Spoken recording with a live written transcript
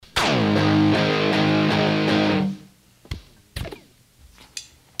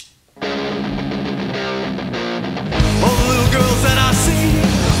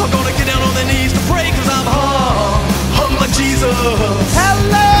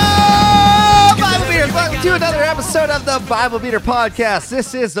of the Bible Beater podcast.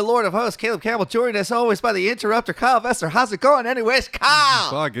 This is the Lord of Hosts, Caleb Campbell, joined as always by the interrupter, Kyle Vester. How's it going anyways, Kyle?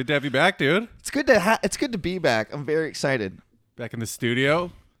 Oh, good to have you back, dude. It's good to be back. I'm very excited. Back in the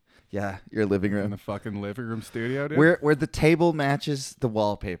studio. Yeah, your living In room. the fucking living room studio, dude. Where the table matches the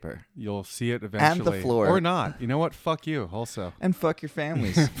wallpaper. You'll see it eventually. And the floor. Or not. You know what? Fuck you also. And fuck your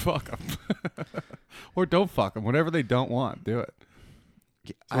families. Fuck them. Or don't fuck them. Whatever they don't want, do it.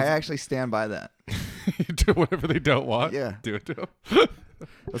 I actually stand by that. You do whatever they don't want. Yeah. Do it to them.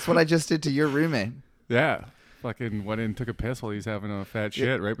 That's what I just did to your roommate. Yeah. Fucking went in and took a piss while he was having a fat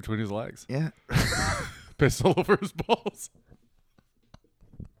shit right between his legs. Yeah. Piss all over his balls.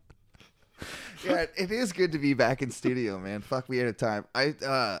 Yeah, it is good to be back in studio, man. Fuck, we had a time.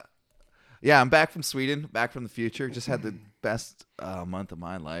 I'm back from Sweden, back from the future. Just had the best month of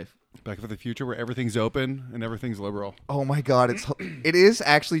my life. Back to the future where everything's open and everything's liberal. Oh my god, it is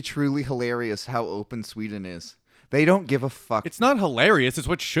actually truly hilarious how open Sweden is. They don't give a fuck. It's not hilarious. It's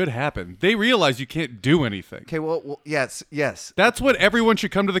what should happen. They realize you can't do anything. Okay, well, yes. That's what everyone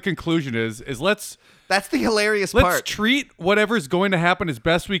should come to the conclusion is let's That's the hilarious let's part. treat whatever's going to happen as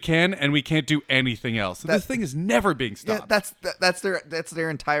best we can, and we can't do anything else. This thing is never being Yeah, stopped. that's their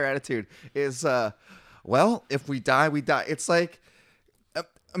entire attitude is well, if we die, we die. It's like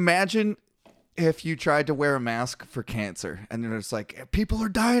imagine if you tried to wear a mask for cancer and then it's like people are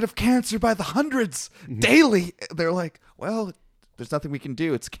dying of cancer by the hundreds daily. They're like, well, there's nothing we can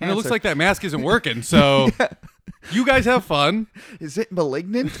do. It's cancer. And it looks like that mask isn't working, so you guys have fun. Is it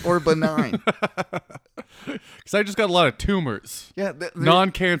malignant or benign? Because I just got a lot of tumors. Yeah,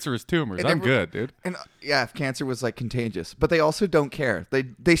 Non-cancerous tumors. I'm every- good, dude. And yeah, if cancer was like contagious, but they also don't care.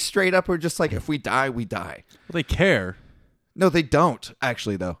 They straight up are just like, if we die, we die. Well, they care. No, they don't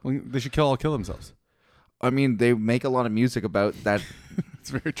actually though. Well, they should all kill themselves. I mean, they make a lot of music about that. It's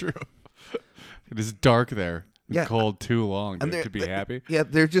very true. It is dark there. It's Yeah. cold too long And to be happy. Yeah,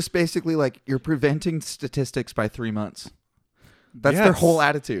 they're just basically like, you're preventing statistics by 3 months. That's their Yes. whole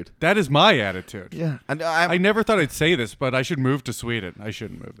attitude. That is my attitude. Yeah, and I never thought I'd say this, but I should move to Sweden. I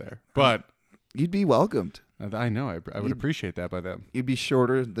shouldn't move there. But you'd be welcomed. I know. I would appreciate that by them. You'd be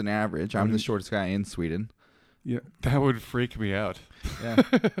shorter than average. I'm the shortest guy in Sweden. Yeah, that would freak me out. Yeah.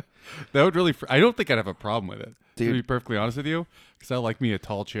 That would really. I don't think I'd have a problem with it. Dude. To be perfectly honest with you, because I like me a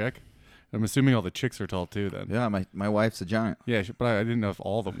tall chick. I'm assuming all the chicks are tall too. Then. Yeah, my wife's a giant. Yeah, but I didn't know if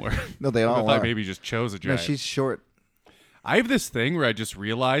all of them were. No, they I all thought are. maybe you just chose a No, giant. she's short. I have this thing where I just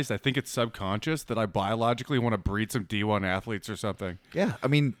realized, I think it's subconscious, that I biologically want to breed some D1 athletes or something. Yeah, I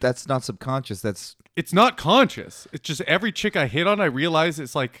mean, that's not subconscious. That's It's not conscious. It's just every chick I hit on, I realize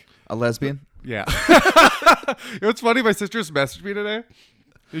it's like, a lesbian. yeah. You know what's funny? My sister just messaged me today,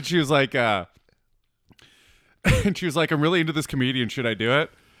 and she was like, I'm really into this comedian. Should I do it?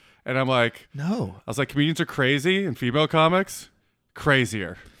 And I'm like, No. I was like, comedians are crazy, and female comics,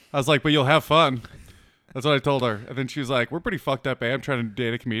 crazier. I was like, but you'll have fun. That's what I told her. And then she was like, we're pretty fucked up, eh? I'm trying to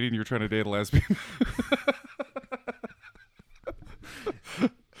date a comedian. You're trying to date a lesbian.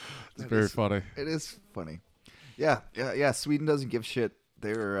 It's very funny. It is funny. Yeah. Sweden doesn't give shit.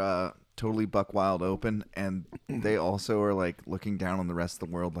 They're totally buck wild open, and they also are like looking down on the rest of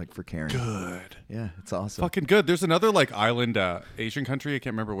the world like for caring. Good. Yeah, it's awesome. Fucking good. There's another like island Asian country. I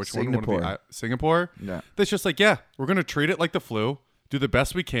can't remember which one. Singapore. Yeah. That's just like, yeah, we're going to treat it like the flu, do the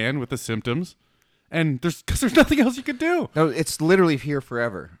best we can with the symptoms. And because there's nothing else you could do. No, it's literally here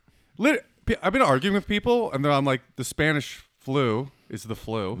forever. I've been arguing with people, and I'm like, the Spanish flu is the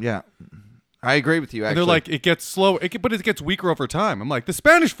flu. Yeah, I agree with you. And Actually, they're like, it gets slow, but it gets weaker over time. I'm like, the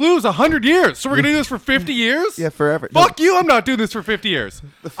Spanish flu is 100 years, so we're going to do this for 50 years? yeah, forever. Fuck you, I'm not doing this for 50 years.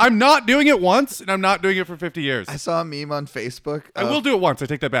 I'm not doing it once, and I'm not doing it for 50 years. I saw a meme on Facebook. I will do it once. I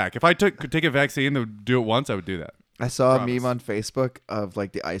take that back. If I could take a vaccine to do it once, I would do that. I saw Promise. a meme on Facebook of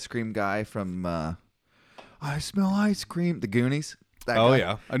like the ice cream guy from I Smell Ice Cream, the Goonies. That Oh, guy.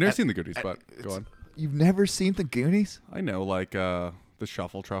 yeah. I've never seen the Goonies, but go on. You've never seen the Goonies? I know, like the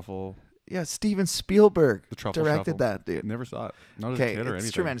Shuffle Truffle. Yeah, Steven Spielberg The Truffle directed Shuffle. that, dude. Never saw it. Not as a Okay, kid or it's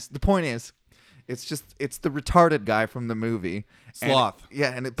anything. tremendous. The point is, it's the retarded guy from the movie. And Sloth.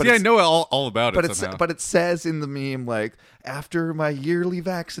 but See, I know all about it somehow. But it says in the meme like, after my yearly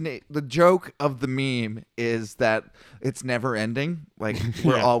vaccinate. The joke of the meme is that it's never ending. Like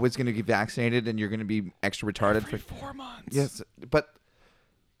we're Yeah. always going to get vaccinated, and you're going to be extra retarded Every for 4 months. Yes, but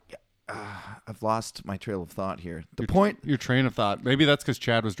I've lost my trail of thought here. The point. Your train of thought. Maybe that's because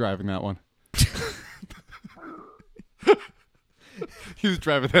Chad was driving that one. He was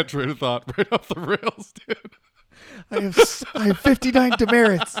driving that train of thought right off the rails, dude. I have 59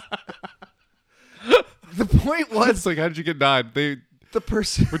 demerits. The point was It's like, how did you get 9? They the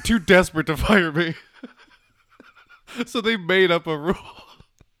person. were too desperate to fire me. So they made up a rule.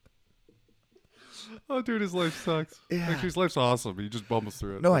 Oh, dude, his life sucks. Yeah. Actually, his life's awesome. He just bumbles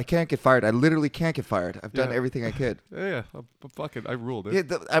through it. No, I can't get fired. I literally can't get fired. I've done Yeah. everything I could. Yeah. I'm fucking. I ruled it.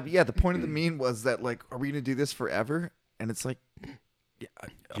 Yeah, the point of the meme was that, like, are we gonna do this forever? And it's like, yeah,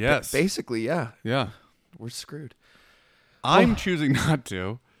 Yes. basically, yeah, Yeah. we're screwed. I'm choosing not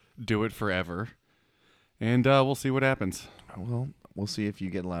to do it forever, and we'll see what happens. Well, we'll see if you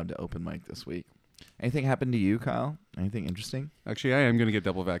get allowed to open mic this week. Anything happened to you, Kyle? Anything interesting? Actually, I am going to get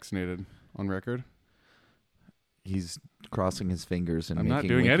double vaccinated on record. He's crossing his fingers and I'm not making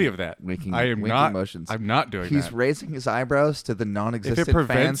doing winky- any of that. Making, I am winky not. motions. I'm not doing He's that. raising his eyebrows to the If non-existent it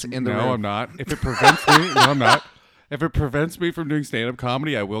prevents fans in the no, room. I'm not. If it prevents me, no, I'm not. If it prevents me from doing stand-up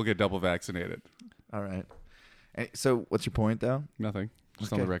comedy, I will get double vaccinated. All right. So, what's your point, though? Nothing.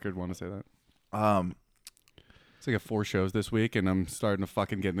 Just on Okay. the record, want to say that. I So I got 4 shows this week, and I'm starting to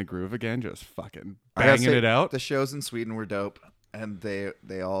fucking get in the groove again. Just fucking gotta banging say, it out. The shows in Sweden were dope, and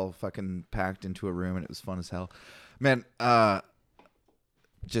they all fucking packed into a room, and it was fun as hell. Man,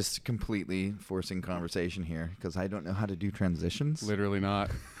 just completely forcing conversation here because I don't know how to do transitions. Literally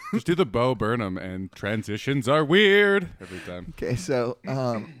not. Just do the Bo Burnham, and transitions are weird every time. Okay, so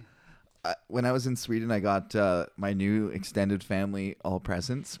when I was in Sweden, I got my new extended family all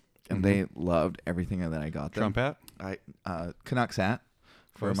presents, and they loved everything that I got them. Trump hat? I Canucks hat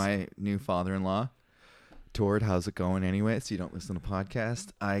for course. my new father-in-law. Tord, how's it going anyway? So you don't listen to the podcast.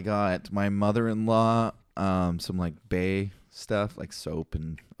 I got my mother-in-law some like Bay stuff, like soap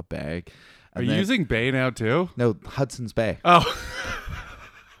and a bag. Are And you then- using Bay now too? No, Hudson's Bay. Oh,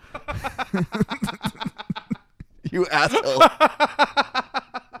 You asshole. I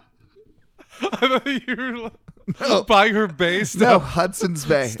thought you were buying her Bay No, stuff, Hudson's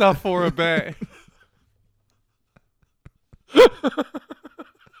Bay. stuff for a Bay.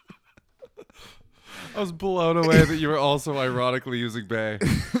 I was blown away that you were also ironically using Bay.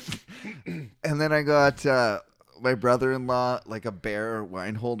 And then I got my brother-in-law like a bear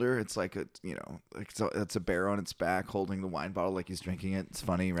wine holder. It's like a it's a bear on its back holding the wine bottle like he's drinking it. It's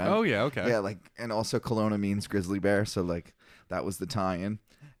funny, right? Oh yeah, okay. Yeah, like, and also Kelowna means grizzly bear, so like that was the tie-in.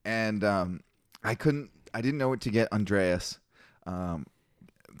 And I didn't know what to get Andreas,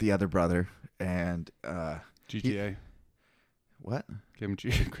 the other brother, and GTA. what? Give him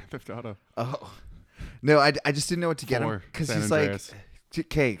Grand Theft Auto. Oh, no, I just didn't know what to get him For because San he's Andreas. like,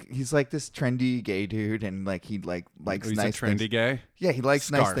 okay, he's like this trendy gay dude, and like he likes Oh, he's nice a trendy things. gay. Yeah, he likes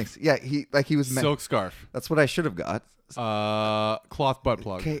nice Scarf. things. Yeah, he was meant. Silk scarf. That's what I should have got. Cloth butt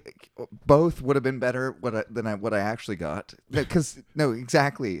plug. Okay, both would have been better than what I actually got. Because no,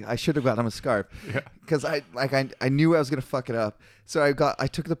 exactly, I should have got him a scarf. Yeah. Because I knew I was gonna fuck it up. So I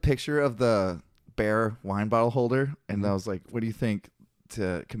took the picture of the bear wine bottle holder, and I was like, "What do you think?"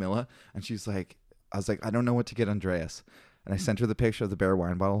 to Camilla, and I was like, "I don't know what to get Andreas." And I sent her the picture of the bear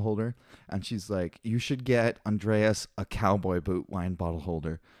wine bottle holder, and she's like, "You should get Andreas a cowboy boot wine bottle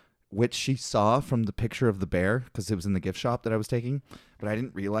holder." Which she saw from the picture of the bear because it was in the gift shop that I was taking, but I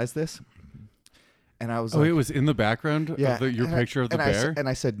didn't realize this. And I was Oh, like, it was in the background yeah, of your and picture of the and bear? and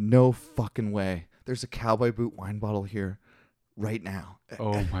I said, no fucking way. There's a cowboy boot wine bottle here right now.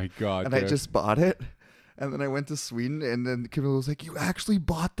 Oh my God. And I dude. just bought it. And then I went to Sweden, and then Camilla was like, "You actually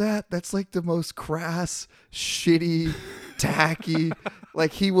bought that? That's like the most crass, shitty, tacky.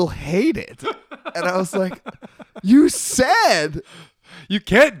 Like, he will hate it." And I was like, "You said." You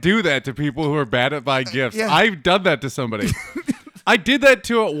can't do that to people who are bad at buying gifts. yeah. I've done that to somebody. I did that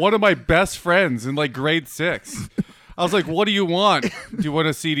to one of my best friends in like grade 6. I was like, "What do you want? Do you want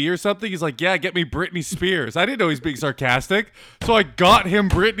a CD or something?" He's like, "Yeah, get me Britney Spears." I didn't know he was being sarcastic, so I got him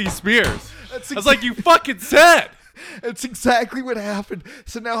Britney Spears. I was like, "You fucking said." That's exactly what happened.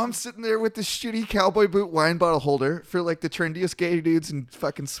 So now I'm sitting there with this shitty cowboy boot wine bottle holder for like the trendiest gay dudes in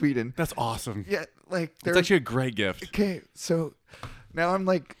fucking Sweden. That's awesome. Yeah, like It's actually a great gift. okay. So now I'm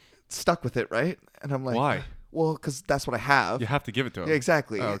like stuck with it, right? And I'm like, Why? Well, because that's what I have. You have to give it to him. Yeah,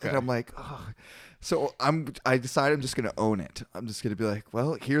 exactly. Oh, okay. And I'm like, oh. So I decided I'm just gonna own it. I'm just gonna be like,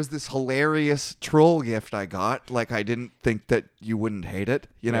 well, here's this hilarious troll gift I got. Like, I didn't think that you wouldn't hate it,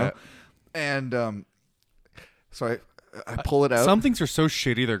 you know. Yeah. And so I pull it out. Some things are so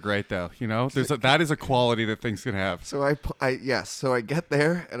shitty, they're great though. You know, that is a quality that things can have. So So I get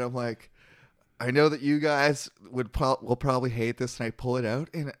there and I'm like, I know that you guys will probably hate this, and I pull it out,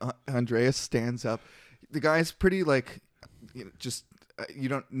 and Andreas stands up. The guy's pretty like, just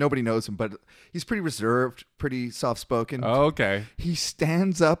nobody knows him, but he's pretty reserved, pretty soft spoken. Oh, okay. He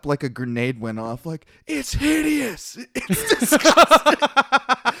stands up like a grenade went off, like, "It's hideous. It's disgusting."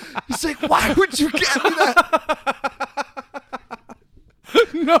 He's like, "Why would you get me that?"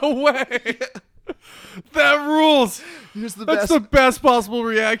 No way. That rules. Here's the That's best, the best possible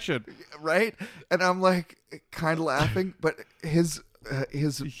reaction. right? And I'm like, kind of laughing, but his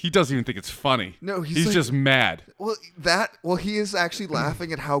He doesn't even think it's funny. No, he's he's like- just mad. well, he is actually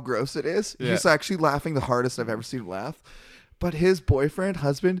laughing at how gross it is. Yeah. He's actually laughing the hardest I've ever seen him laugh. But his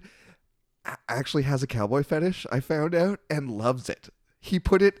husband, actually has a cowboy fetish, I found out, and loves it. He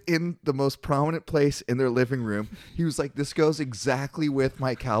put it in the most prominent place in their living room. He was like, this goes exactly with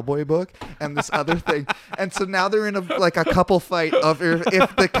my cowboy book and this other thing. And so now they're in a couple fight of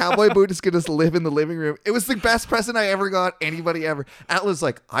if the cowboy boot is going to live in the living room. It was the best present I ever got, anybody ever. Atla's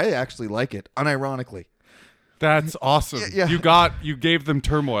like, I actually like it, unironically. That's awesome. Yeah. You gave them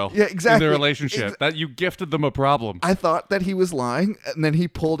turmoil. Yeah, exactly. In their relationship. That you gifted them a problem. I thought that he was lying, and then he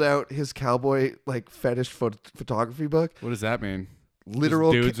pulled out his cowboy fetish photography book. What does that mean?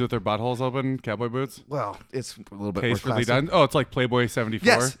 Literal Just dudes with their buttholes open, cowboy boots. well, it's a little bit Tastefully more classy. done. Oh, it's like Playboy 74.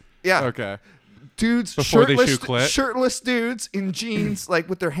 Yes. Yeah. Okay. Dudes, Before they shoot clit. shirtless dudes in jeans,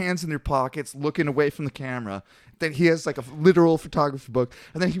 with their hands in their pockets, looking away from the camera. Then he has a literal photography book,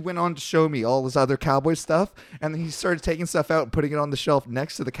 and then he went on to show me all his other cowboy stuff, and then he started taking stuff out and putting it on the shelf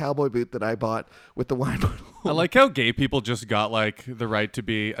next to the cowboy boot that I bought with the wine bottle. I like how gay people just got the right to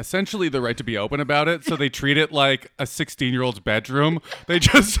be open about it. So they treat it like a 16-year-old's bedroom. They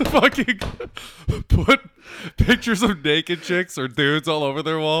just fucking put pictures of naked chicks or dudes all over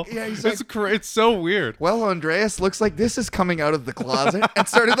their wall. Yeah, he's it's so weird. Well, Andreas, looks like this is coming out of the closet, and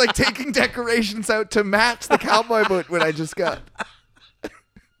started taking decorations out to match the cowboy boot what I just got.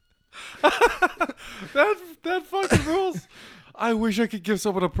 That fucking rules. I wish I could give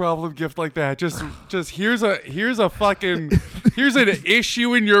someone a problem gift like that. Just here's an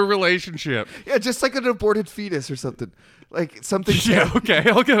issue in your relationship. Yeah, just like an aborted fetus or something. Something. Yeah, okay,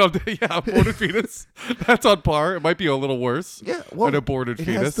 I'll get on. Yeah, aborted fetus. That's on par. It might be a little worse. Yeah, well, an aborted it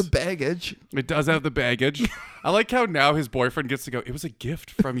fetus. has the baggage. It does have the baggage. I like how now his boyfriend gets to go, it was a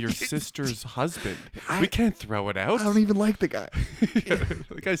gift from your sister's husband. We can't throw it out. I don't even like the guy.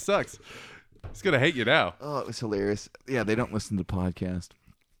 The guy sucks. He's going to hate you now. Oh, it was hilarious. Yeah, they don't listen to the podcast.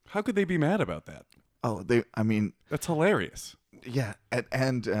 How could they be mad about that? Oh, That's hilarious. yeah,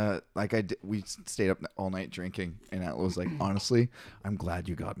 and we stayed up all night drinking, and Atla was like, honestly, I'm glad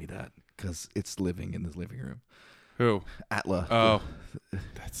you got me that because it's living in the living room. Who? Atla. Oh,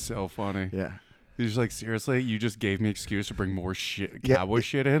 that's so funny. Yeah. He's just like, seriously, you just gave me an excuse to bring more Yeah, cowboy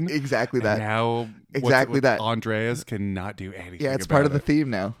shit in? Exactly And that. now, Exactly that. Andreas cannot do anything. Yeah, it's part of the about theme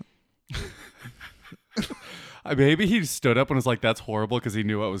now. it. Maybe he stood up and was like, that's horrible because he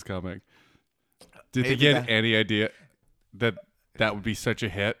knew what was coming. Did he Maybe get that- any idea that would be such a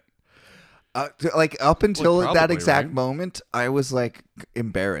hit? Up until that probably, exact right? moment, I was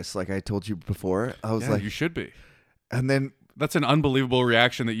embarrassed. Like I told you before, I was Yeah, you should be. and then That's an unbelievable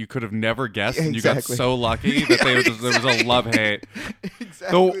reaction that you could have never guessed. And you got Exactly. so lucky that there was a love-hate.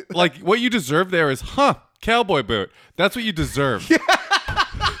 exactly. So, what you deserve there is, cowboy boot. That's what you deserve.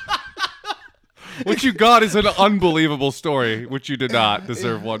 What you got is an unbelievable story, which you did not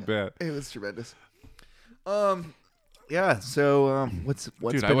deserve one bit. It was tremendous. Yeah. So, what's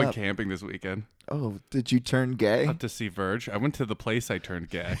Dude, I been went up? camping this weekend. Oh, did you turn gay? Up to see Verge. I went to the place I turned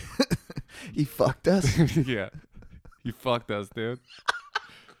gay. He fucked us. Yeah. You fucked us, dude.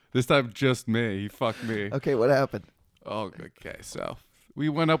 This time, just me. He fucked me. Okay, what happened? Oh, okay. So, we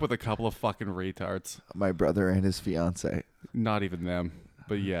went up with a couple of fucking retards. My brother and his fiance. Not even them,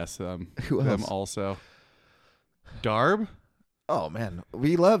 but yes, Who them else? also. Darb? Oh man,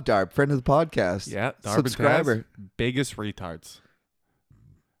 we love Darb, friend of the podcast. Yeah, Darb subscriber. and Taz, biggest retards.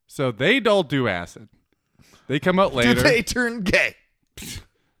 So they don't do acid. They come out later. Did they turn gay?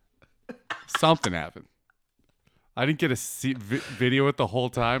 Something happened. I didn't get to see video it the whole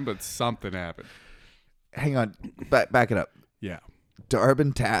time, but something happened. Hang on, back it up. Yeah. Darb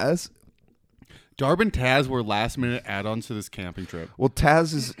and Taz. Darb and Taz were last minute add-ons to this camping trip. Well,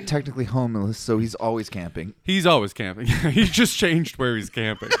 Taz is technically homeless, so he's always camping. He's always camping. He just changed where he's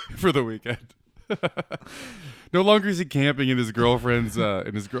camping for the weekend. No longer is he camping in his girlfriend's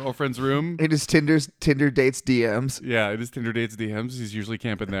room. In his Tinder dates DMs. Yeah, it is Tinder dates DMs. He's usually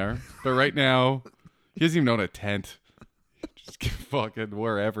camping there, but right now he doesn't even own a tent. Just fucking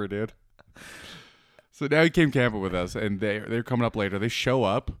wherever, dude. So now he came camping with us, and they're coming up later. They show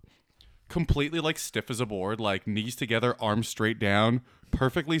up completely stiff as a board, knees together, arms straight down,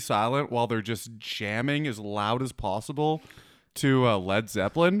 perfectly silent while they're just jamming as loud as possible to Led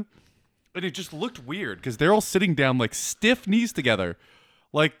Zeppelin. And it just looked weird because they're all sitting down stiff knees together,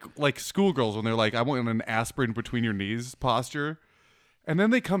 like schoolgirls when they're like, I want an aspirin between your knees posture. And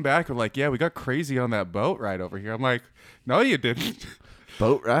then they come back and yeah, we got crazy on that boat ride over here. I'm like, no, you didn't.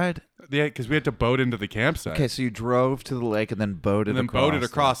 Boat ride? because we had to boat into the campsite. Okay, so you drove to the lake and then boated And then across. boated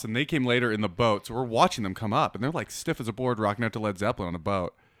across, and they came later in the boat. So we're watching them come up, and they're like stiff as a board, rocking out to Led Zeppelin on a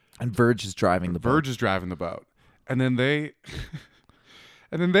boat. And Verge is driving the boat. Verge is driving the boat, and then they,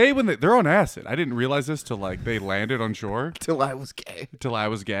 they're on acid. I didn't realize this till like they landed on shore. Till I was gay. Till I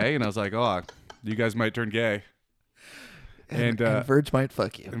was gay, and I was like, oh, you guys might turn gay. And Verge might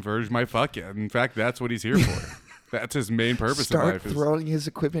fuck you. And Verge might fuck you. In fact, that's what he's here for. That's his main purpose in Start life. Is throwing his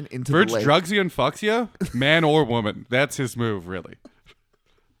equipment into Verge the lake. drugs you and fucks you, man or woman. That's his move, really.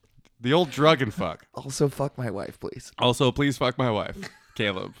 The old drug and fuck. Also, fuck my wife, please. Also, please fuck my wife,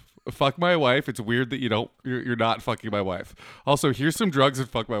 Caleb. Fuck my wife. It's weird that you're not fucking my wife. Also, here's some drugs and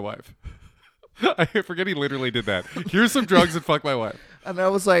fuck my wife. I forget he literally did that. Here's some drugs and fuck my wife. And I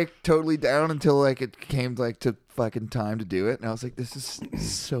was like totally down until like it came like to fucking time to do it, and I was like, this is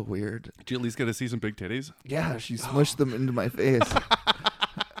so weird. Did you at least get to see some big titties? Yeah, she smushed them into my face,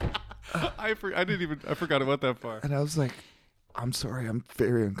 I forgot about that part. and I was like, I'm sorry, I'm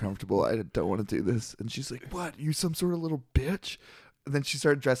very uncomfortable. I don't want to do this. And she's like, what? You some sort of little bitch? And then she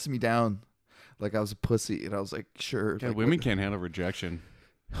started dressing me down like I was a pussy, and I was like, sure. Yeah, like, women can't handle rejection.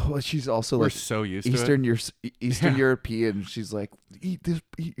 Well, she's also We're like so used to Eastern it. Eastern Yeah. European. She's like, eat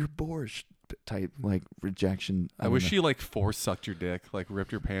your borscht type like rejection. I wish she like force sucked your dick, like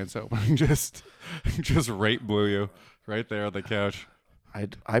ripped your pants open, and just rape blew you right there on the couch.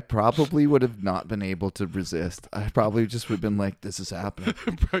 I probably would have not been able to resist. I probably just would have been like, this is happening.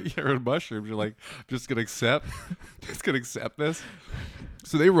 You're on mushrooms. You're like, I'm just gonna accept this.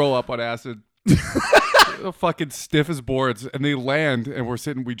 So they roll up on acid. Fucking stiff as boards, and they land, and we're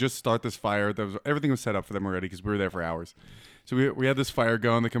sitting. We just start this fire. Everything was set up for them already because we were there for hours. So we had this fire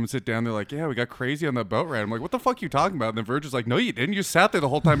going. They come and sit down. They're like, "Yeah, we got crazy on that boat ride." I'm like, "What the fuck are you talking about?" And then Verge is like, "No, you didn't. You sat there the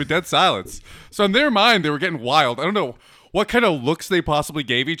whole time in dead silence." So in their mind, they were getting wild. I don't know what kind of looks they possibly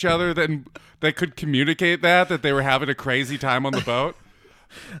gave each other that could communicate that they were having a crazy time on the boat,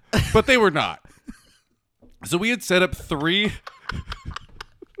 but they were not. So we had set up three.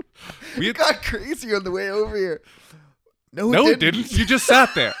 We got crazy on the way over here. No, it didn't. You just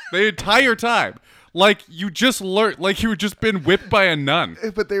sat there the entire time. Like you just learned, like you had just been whipped by a nun.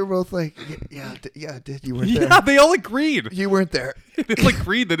 But they were both like, yeah, I did. You weren't there. Yeah, they all agreed. You weren't there. They all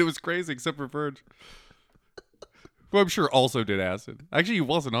agreed that it was crazy, except for Verge, who I'm sure also did acid. Actually, he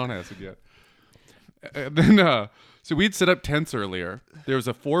wasn't on acid yet. And then, so we'd set up tents earlier. There was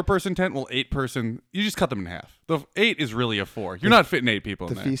a 4-person tent, 8-person. You just cut them in half. The 8 is really a 4. You're not fitting 8 people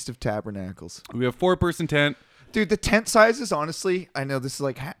in The there. Feast of Tabernacles. We have 4-person tent. Dude, the tent sizes, honestly, I know this is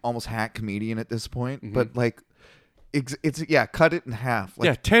like almost hack comedian at this point, but like, it's cut it in half. Like,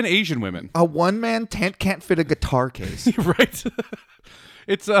 Yeah, 10 Asian women. a one-man tent can't fit a guitar case. Right.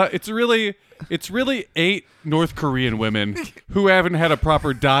 It's really 8 North Korean women who haven't had a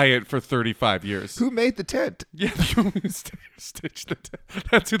proper diet for 35 years. Who made the tent? Yeah, they stitched the tent.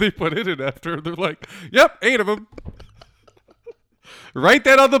 That's who they put it in after. They're like, yep, 8 of them. Write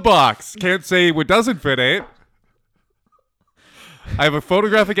that on the box. Can't say what doesn't fit 8. I have a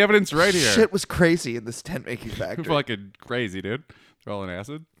photographic evidence right here. Shit was crazy in this tent making factory. Fucking crazy, dude. They're all in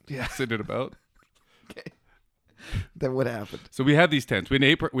acid. Yeah. Sitting in a boat. Okay. Then what happened? So we had these tents. We had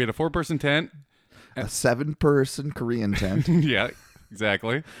a 4-person tent. A 7-person Korean tent Yeah,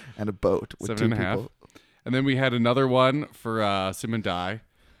 exactly. and a boat with 2 7.5. people. And then we had another one for Sim and Di.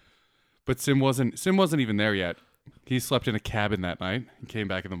 But Sim wasn't even there yet. He slept in a cabin that night and came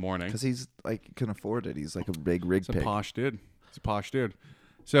back in the morning. Because he's like, can afford it. He's like a big rig He's a pig. posh dude. He's a posh dude.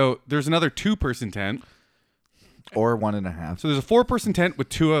 So there's another 2-person tent. Or 1.5. So there's a 4-person tent with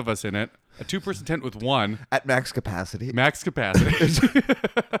 2 of us in it. A 2-person tent with 1. At max capacity. Max capacity.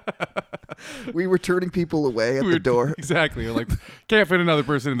 We were turning people away at the door. Exactly. We're like, can't fit another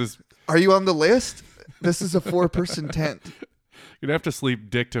person in this. Are you on the list? This is a 4-person tent. You'd have to sleep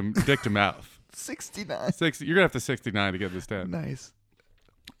dick to mouth. 69. You're going to have to 69 to get this tent. Nice.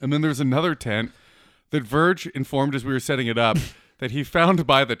 And then there's another tent that Verge informed as we were setting it up that he found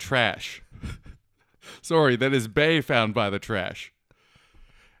by the trash. Sorry, that is Bay found by the trash.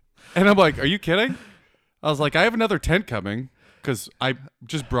 And I'm like, are you kidding? I was like, I have another tent coming because I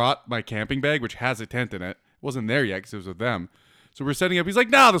just brought my camping bag, which has a tent in it. It wasn't there yet because it was with them. So we're setting up. He's like,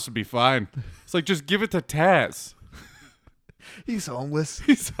 no, this will be fine. It's like, just give it to Taz. He's homeless.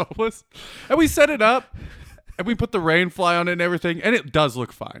 He's homeless. And we set it up and we put the rain fly on it and everything. And it does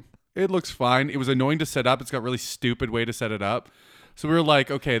look fine. It looks fine. It was annoying to set up. It's got a really stupid way to set it up. So we were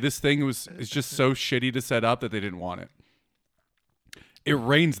like, okay, this thing is just so shitty to set up that they didn't want it. It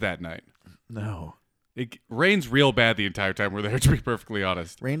rains that night. No. It rains real bad the entire time we're there, to be perfectly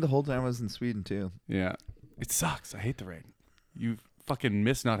honest. Rained the whole time I was in Sweden, too. Yeah. It sucks. I hate the rain. You fucking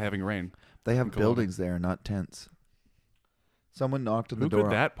miss not having rain. They have Kelowna. buildings there, not tents. Someone knocked on the Who door.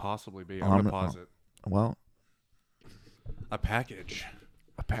 could that possibly be? I'm On- gonna pause it. Well, A package.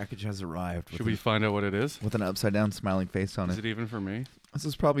 a package has arrived Should we find out what it is? with an upside down smiling face on Is it. it even for me? This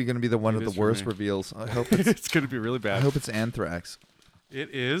is probably going to be the one It of the is for worst me. reveals. I hope it's It's gonna be really I bad. hope it's anthrax.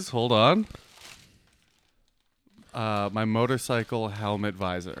 It is. Hold on. My motorcycle helmet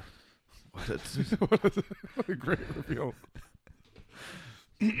visor. What a great reveal.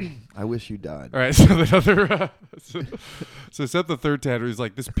 I wish you died. All right, so the other, so set the third tent. He's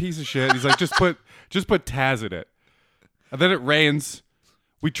like, this piece of shit. He's like, just put Taz in it, and then it rains.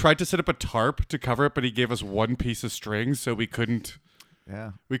 We tried to set up a tarp to cover it, but he gave us one piece of string, so we couldn't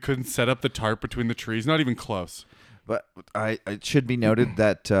Yeah. set up the tarp between the trees. Not even close. But it should be noted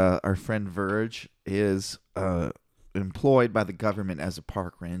that our friend Verge is employed by the government as a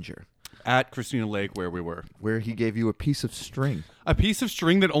park ranger, At Christina Lake, where we were, where he gave you a piece of string. a piece of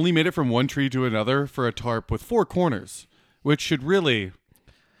string that only made it from one tree to another for a tarp with 4 corners, which should really.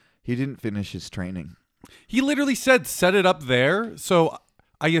 He didn't finish his training. He literally said, set it up there. So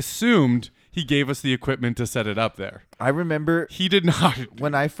I assumed he gave us the equipment to set it up there. I remember He did not.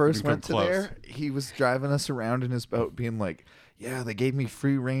 when I first Even come went to close. there, he was driving us around in his boat being like, yeah, they gave me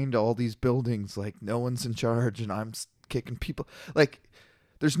free reign to all these buildings. Like, no one's in charge and I'm kicking people. Like,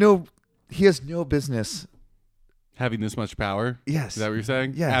 he has no business. Having this much power? Yes. Is that what you're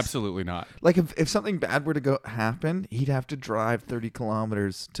saying? Yes. Absolutely not. Like, if something bad were to happen, he'd have to drive 30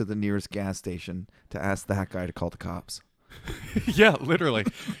 kilometers to the nearest gas station to ask that guy to call the cops. Yeah, literally.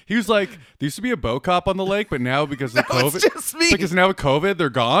 He was like, there used to be a boat cop on the lake, but now because of No, COVID. it's just me. Because now with COVID, they're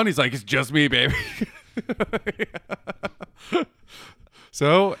gone. He's like, it's just me, baby.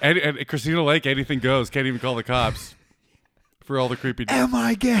 So, and Christina Lake, anything goes. Can't even call the cops for all the creepy Am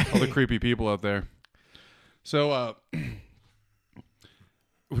I gay? all the creepy people out there. So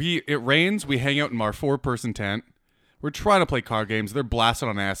it rains, we hang out in our 4-person tent. We're trying to play card games. They're blasted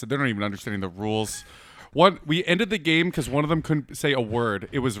on acid. They're not even understanding the rules. We ended the game because one of them couldn't say a word.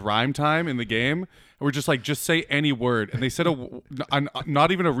 It was rhyme time in the game. And we're just like, just say any word. And they said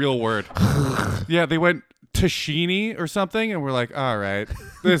not even a real word. Yeah, they went Tashini or something, and we're like, all right,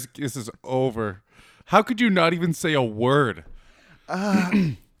 this is over. How could you not even say a word?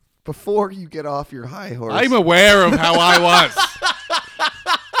 Before you get off your high horse. I'm aware of how I was.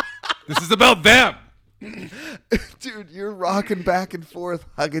 This is about them. Dude, you're rocking back and forth,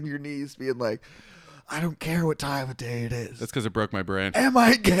 hugging your knees, being like, I don't care what time of day it is. That's because it broke my brain. Am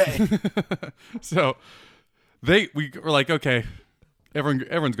I gay? So we were like, okay,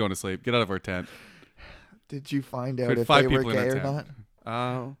 everyone's going to sleep. Get out of our tent. Did you find out We had if 5 they were people in gay our or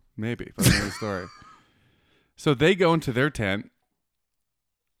not? tent. Maybe. That's another story. So they go into their tent,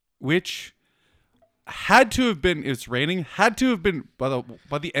 which had to have been. It's raining. Had to have been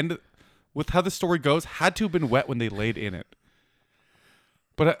by the end. With how the story goes, had to have been wet when they laid in it.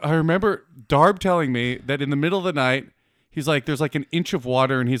 But I remember Darb telling me that in the middle of the night, he's like, there's like an inch of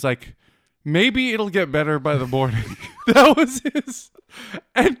water, and he's like, maybe it'll get better by the morning. That was his.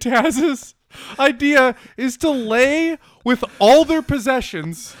 And Taz's idea is to lay with all their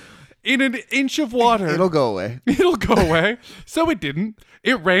possessions in an inch of water. It'll go away. It'll go away. So it didn't.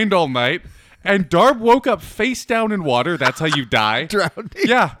 It rained all night, and Darb woke up face down in water. That's how you die. Drowning.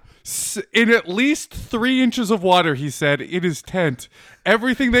 Yeah. In at least 3 inches of water, he said, in his tent.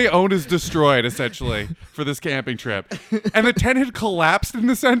 Everything they own is destroyed, essentially, for this camping trip. And the tent had collapsed in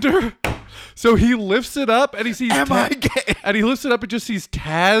the center. So he lifts it up, and he sees Am I gay? And he lifts it up and just sees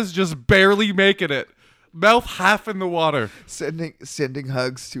Taz just barely making it. Mouth half in the water. Sending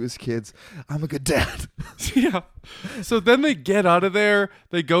hugs to his kids. I'm a good dad. Yeah. So then they get out of there.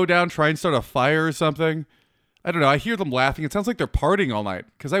 They go down, try and start a fire or something. I don't know. I hear them laughing. It sounds like they're partying all night.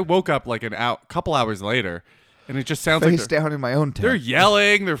 Because I woke up like couple hours later, and it just sounds Face like down in my own tent. they're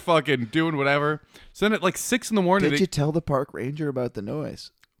yelling. They're fucking doing whatever. So then at like 6 a.m. Did you tell the park ranger about the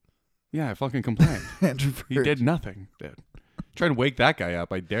noise? Yeah, I fucking complained. Andrew He Verge. did nothing, dude. Try and wake that guy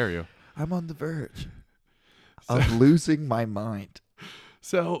up. I dare you. I'm on the verge of losing my mind.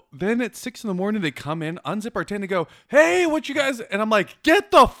 So then at 6 a.m, they come in, unzip our tent, and go, "Hey, what you guys?" And I'm like,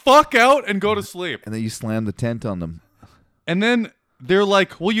 "Get the fuck out and go to sleep." And then you slam the tent on them. And then they're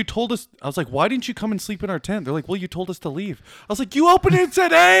like, "Well, you told us." I was like, "Why didn't you come and sleep in our tent?" They're like, "Well, you told us to leave." I was like, "You opened it and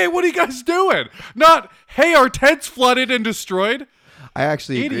said, 'Hey, what are you guys doing?' Not, 'Hey, our tent's flooded and destroyed.'" I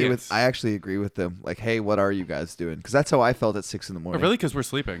actually Idiots. agree with them. Like, hey, what are you guys doing? Because that's how I felt at 6 a.m. Oh, really? Because we're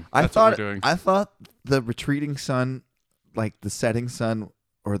sleeping. I That's thought what we're doing. I thought the retreating sun, like the setting sun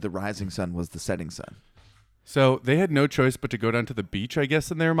or the rising sun, was the setting sun. So they had no choice but to go down to the beach, I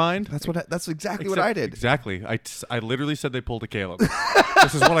guess, in their mind. That's exactly what I did. Exactly. I literally said they pulled a Caleb.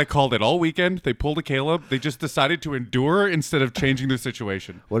 This is what I called it all weekend. They pulled a Caleb. They just decided to endure instead of changing the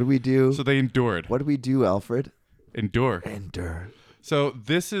situation. What do we do? So they endured. What do we do, Alfred? Endure. Endure. So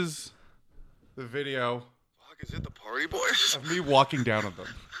this is the video Fuck, is it the party boys? of me walking down on them.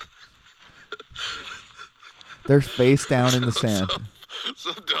 They're face down in the sand.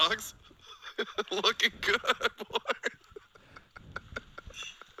 Some dogs looking good, boy.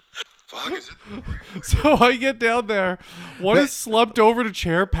 Fuck, is it the party boys? So I get down there. One is slumped over in a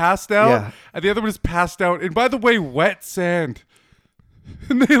chair, passed out, Yeah. and the other one is passed out. And by the way, wet sand.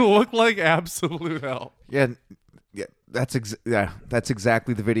 And they look like absolute hell. Yeah, that's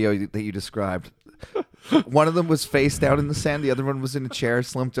exactly the video that you described. One of them was face down in the sand. The other one was in a chair,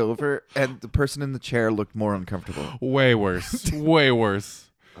 slumped over, and the person in the chair looked more uncomfortable. Way worse. Way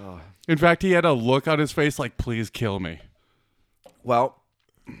worse. In fact, he had a look on his face like, please kill me. Well,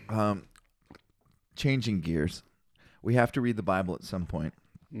 changing gears, we have to read the Bible at some point.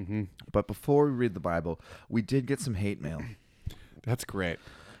 Mm-hmm. But before we read the Bible, we did get some hate mail. That's great.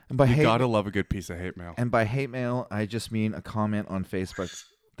 And by You gotta love a good piece of hate mail. And by hate mail, I just mean a comment on Facebook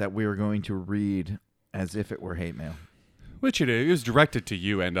that we are going to read as if it were hate mail. Which it is. It was directed to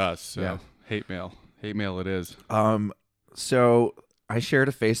you and us. So Yeah. hate mail. Hate mail it is. So I shared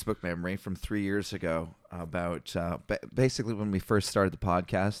a Facebook memory from 3 years ago about basically when we first started the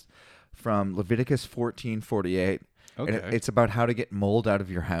podcast from Leviticus 14:48. Okay. And it's about how to get mold out of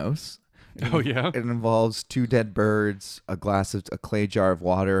your house. Oh, yeah? It involves 2 dead birds, a clay jar of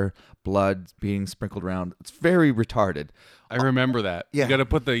water, blood being sprinkled around. It's very retarded. I remember that. Yeah. You gotta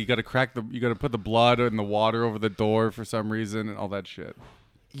put the blood in the water over the door for some reason and all that shit.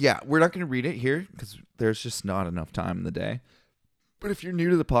 Yeah, we're not going to read it here because there's just not enough time in the day. But if you're new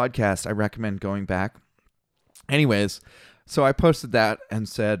to the podcast, I recommend going back. Anyways, so I posted that and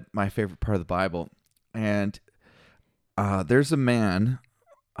said my favorite part of the Bible. And there's a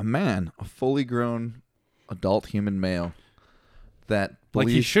fully grown adult human male that Like,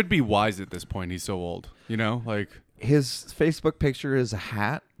 he believes should be wise at this point. He's so old. You know? Like, his Facebook picture is a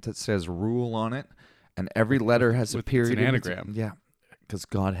hat that says rule on it. And every letter has a It's period. an in it. anagram. Yeah, because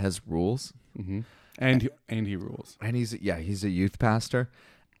God has rules. mm-hmm. and he rules. And he's a youth pastor.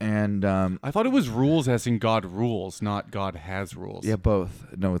 And I thought it was rules as in God rules, not God has rules. yeah, both.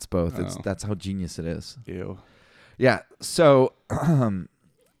 No, it's both. Oh. That's how genius it is. Ew. Yeah. So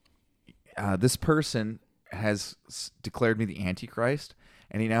this person has declared me the Antichrist,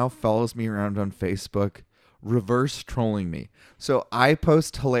 and he now follows me around on Facebook, reverse trolling me. So I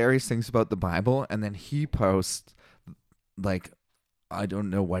post hilarious things about the Bible, and then he posts like, I don't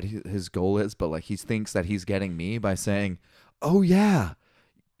know what his goal is, but like he thinks that he's getting me by saying, "Oh yeah,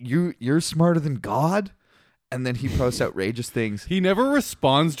 you're smarter than God." And then he posts outrageous things. He never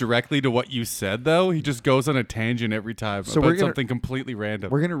responds directly to what you said, though. He just goes on a tangent every time So about we're gonna- something completely random.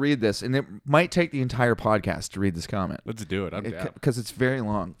 We're gonna read this, and it might take the entire podcast to read this comment. Let's do it. I'm down. Because it's very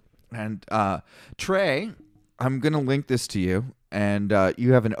long. And Trey, I'm going to link this to you, and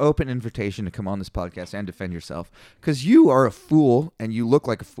you have an open invitation to come on this podcast and defend yourself, because you are a fool, and you look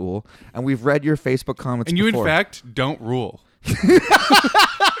like a fool, and we've read your Facebook comments And you, before. in fact, don't rule.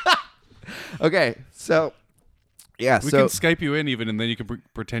 Okay, so, yeah, We can Skype you in even, and then you can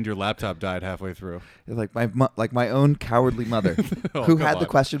pretend your laptop died halfway through. like my own cowardly mother, Oh, who come had the on.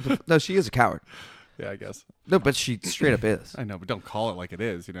 question before. No, she is a coward. Yeah, I guess. No, but she straight up is. I know, but don't call it like it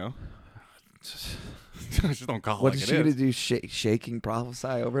is, you know? Just don't call it What like is it she is. going to do? Shaking prophesy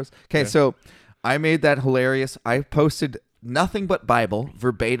over us? Okay, so I made that hilarious. I posted nothing but Bible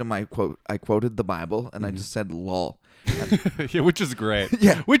verbatim. I quoted the Bible, and I just said "lol." Yeah, which is great.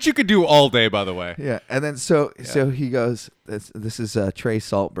 Yeah. Which you could do all day, by the way. Yeah, and then so he goes. This is Trey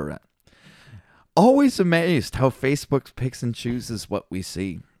Saltburett. Always amazed how Facebook picks and chooses what we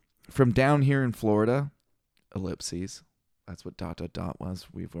see. From down here in Florida, ellipses. That's what ... was.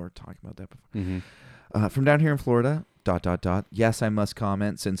 We've already talked about that before. Mm-hmm. From down here in Florida, ... Yes, I must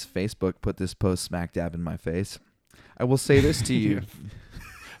comment since Facebook put this post smack dab in my face. I will say this to you.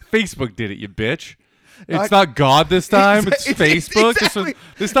 Facebook did it, you bitch. It's not God this time. It's Facebook. Exactly.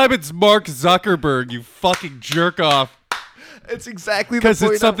 This time it's Mark Zuckerberg, you fucking jerk off. It's exactly the Because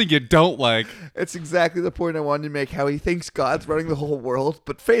point. it's something you don't like. It's exactly the point I wanted to make. How he thinks God's running the whole world,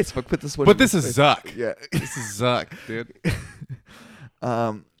 but Facebook put this one. But in this his is face. Zuck. Yeah. This is Zuck, dude.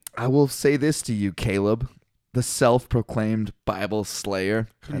 I will say this to you, Caleb, the self-proclaimed Bible slayer.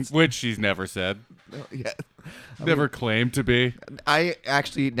 Which she's never said. Yeah. Never claimed to be. I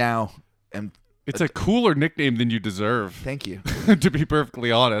actually now am. It's a cooler nickname than you deserve. Thank you. to be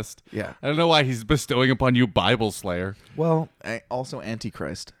perfectly honest. Yeah. I don't know why he's bestowing upon you Bible Slayer. Well, also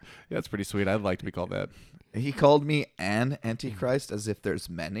Antichrist. Yeah, that's pretty sweet. I'd like to be called that. He called me an Antichrist as if there's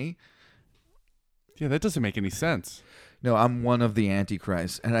many. Yeah, that doesn't make any sense. No, I'm one of the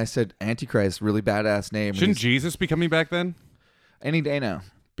Antichrists. And I said, Antichrist, really badass name. Shouldn't Jesus be coming back then? Any day now.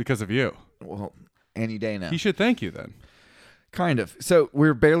 Because of you. Well, any day now. He should thank you then. Kind of. So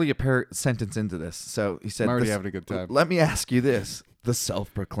we're barely a sentence into this. So he said, I'm already having a good time. Let me ask you this, the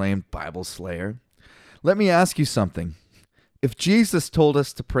self-proclaimed Bible slayer. Let me ask you something. If Jesus told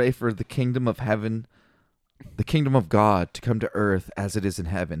us to pray for the kingdom of heaven, the kingdom of God to come to earth as it is in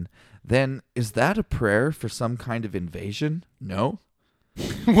heaven, then is that a prayer for some kind of invasion? No?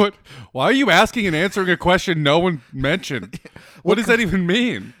 What? Why are you asking and answering a question no one mentioned? What does that even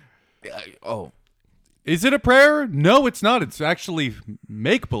mean? Oh, Is it a prayer? No, it's not. It's actually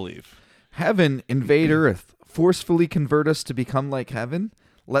make-believe. heaven invade earth, forcefully convert us to become like heaven.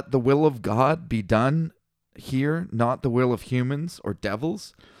 Let the will of God be done here, not the will of humans or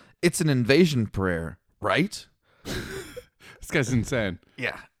devils. It's an invasion prayer, right? This guy's insane.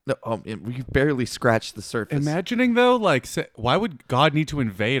 Yeah. No, we barely scratched the surface. Imagining, though, like, why would God need to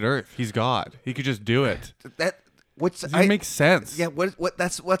invade Earth? He's God. He could just do it. What's It makes sense. Yeah,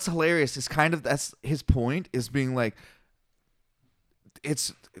 what's hilarious is kind of that's his point is being like,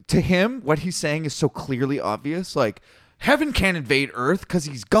 it's to him what he's saying is so clearly obvious. Like heaven can't invade earth because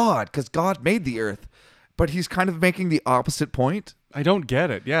he's God, because God made the earth. But he's kind of making the opposite point. I don't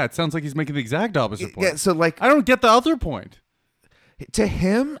get it. Yeah, it sounds like he's making the exact opposite point. Yeah, so like I don't get the other point. to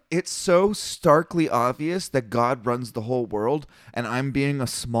him, it's so starkly obvious that God runs the whole world, and I'm being a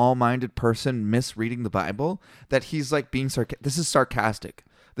small-minded person misreading the Bible, that he's like being sarcastic. This is sarcastic.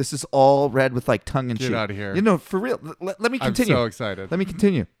 This is all read with like tongue in cheek. Get out of here. You know, for real. Let me continue. I'm so excited. Let me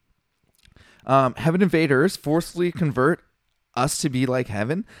continue. Heaven invaders forcefully convert us to be like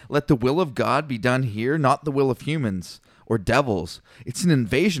heaven. Let the will of God be done here, not the will of humans or devils. It's an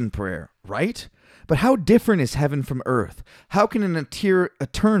invasion prayer, right? But how different is heaven from earth? How can an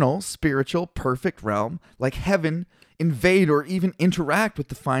eternal, spiritual, perfect realm like heaven invade or even interact with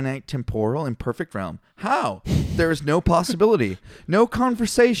the finite, temporal, imperfect realm? How? There is no possibility, no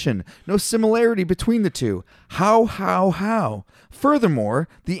conversation, no similarity between the two. How? Furthermore,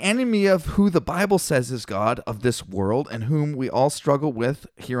 the enemy of who the Bible says is God of this world and whom we all struggle with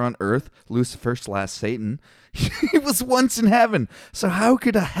here on earth, Lucifer/Satan, he was once in heaven. So how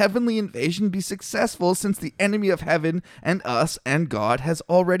could a heavenly invasion be successful since the enemy of heaven and us and God has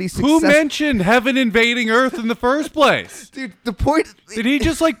already Who mentioned heaven invading Earth in the first place? Dude, the point... Did he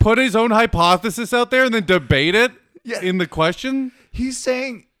just like put his own hypothesis out there and then debate it in the question? He's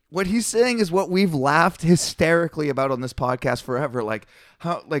saying... What he's saying is what we've laughed hysterically about on this podcast forever. Like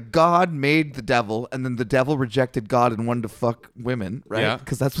how like God made the devil and then the devil rejected God and wanted to fuck women, right? Yeah.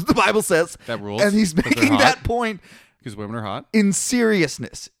 Because that's what the Bible says. That rules. And he's 'Cause they're making hot. that point Because women are hot. in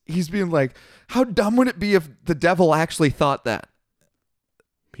seriousness. He's being like, how dumb would it be if the devil actually thought that?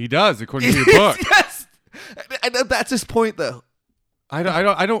 He does, according to your book. Yes. And that's his point though.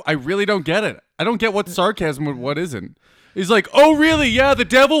 I really don't get it. I don't get what's sarcasm and what isn't. He's like, oh, really? Yeah, the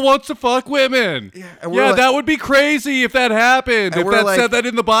devil wants to fuck women. Yeah, and we're like- that would be crazy if that happened. And If we're that like- said that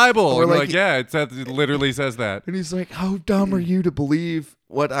in the Bible. we're And we're like- like, yeah, it literally says that. And he's like, how dumb are you to believe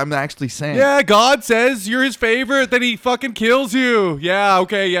what I'm actually saying? Yeah, God says you're his favorite, then he fucking kills you. Yeah,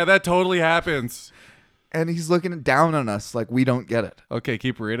 okay, yeah, that totally happens. And he's looking down on us like we don't get it. Okay,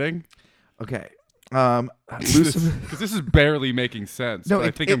 keep reading. Okay. Lucifer... Because this is barely making sense. No, but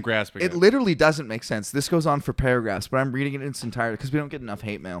I think I'm grasping it. It literally doesn't make sense. This goes on for paragraphs, but I'm reading it in its entirety because we don't get enough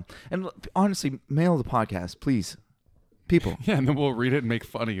hate mail. And honestly, mail the podcast, please. People. Yeah, and then we'll read it and make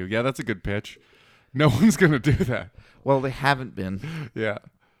fun of you. Yeah, that's a good pitch. No one's going to do that. Well, they haven't been. Yeah.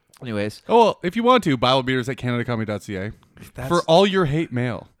 Anyways. Oh, well, if you want to, BibleBeaters@CanadaComedy.ca for all your hate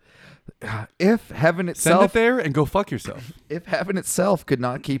mail. If heaven Send itself... it there and go fuck yourself. If heaven itself could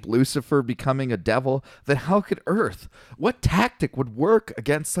not keep Lucifer becoming a devil, then how could earth? What tactic would work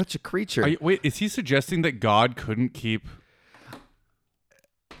against such a creature? Wait, is he suggesting that God couldn't keep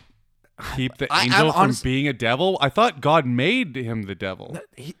the angel from being a devil? I thought God made him the devil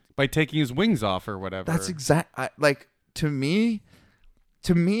by taking his wings off or whatever. That's like to me,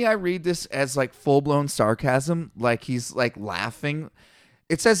 I read this as like full-blown sarcasm, like he's like laughing.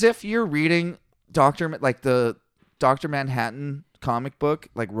 It's as if you're reading the Dr. Manhattan comic book,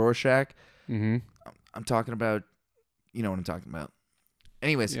 like Rorschach. Mm-hmm. I'm talking about, you know what I'm talking about.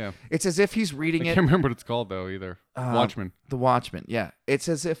 Anyways, yeah. It's as if he's reading I it. can't remember what it's called though either. Watchmen. The Watchmen, yeah. It's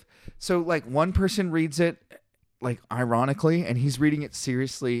as if like one person reads it like ironically, and he's reading it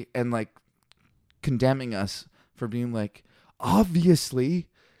seriously and like condemning us for being like, obviously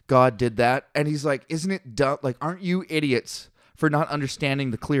God did that. And he's like, isn't it dumb? Like, aren't you idiots for not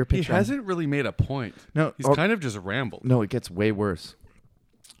understanding the clear He picture? hasn't really made a point. No, He's or- kind of just rambled. No, it gets way worse.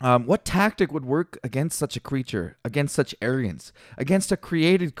 What tactic would work against such a creature, against such arrogance, against a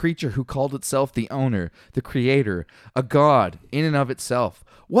created creature who called itself the owner, the creator, a god in and of itself?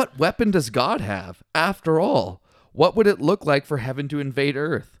 What weapon does God have, after all? What would it look like for heaven to invade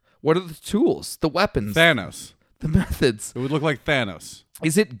earth? What are the tools, the weapons, Thanos. the methods? It would look like Thanos.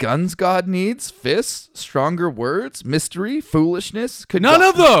 Is it guns God needs, fists, stronger words, mystery, foolishness? Could None God-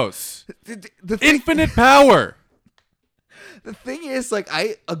 of those. the thing, Infinite power. The thing is, like,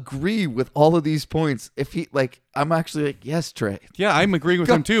 I agree with all of these points. If he, like, I'm actually like, yes, Trey. Yeah, I'm agreeing with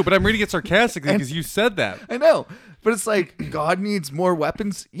him too, but I'm reading it sarcastically because you said that. I know, but it's like, God needs more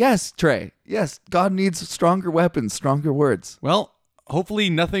weapons. Yes, Trey. Yes, God needs stronger weapons, stronger words. Well, hopefully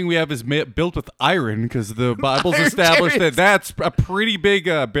nothing we have is built with iron because the Bible's Iron established chariots. that that's a pretty big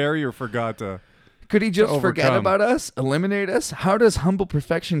barrier for God to. Could he just forget overcome. about us, eliminate us? How does humble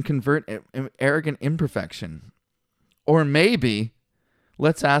perfection convert arrogant imperfection? Or maybe,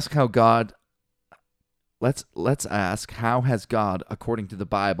 let's ask how God. Let's ask how has God, according to the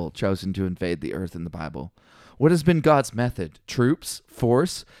Bible, chosen to invade the earth in the Bible? What has been God's method? Troops,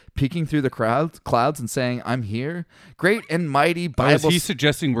 force, peeking through the clouds and saying, "I'm here." Great and mighty Is Bible. he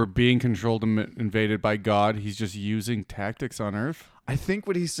suggesting we're being controlled and invaded by God? He's just using tactics on Earth. I think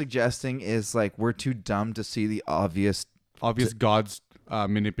what he's suggesting is like we're too dumb to see the obvious. Obvious God's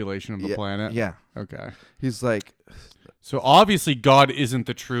manipulation of the planet. Yeah, Okay. he's like, So obviously God isn't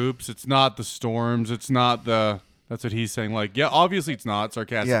the troops. It's not the storms. It's not the. That's what he's saying. Like, yeah, obviously it's not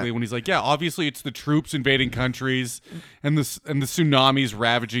sarcastically Yeah. when he's like, yeah, obviously it's the troops invading countries and the tsunamis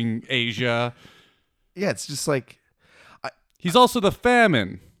ravaging Asia. yeah, it's just like, He's also the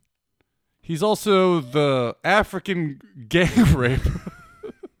famine. He's also the African gang rape.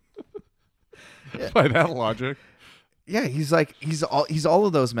 By that logic. yeah, he's like, he's all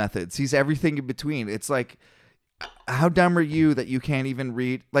of those methods. He's everything in between. It's like, how dumb are you that you can't even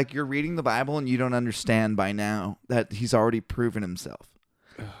read? Like, you're reading the Bible and you don't understand by now that he's already proven himself.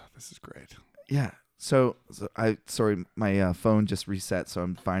 This is great. Yeah. So sorry, my phone just reset, so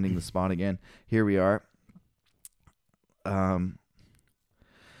I'm finding the spot again. Here we are.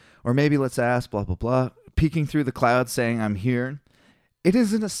 Or maybe let's ask, blah, blah, blah, peeking through the clouds saying, "I'm here." It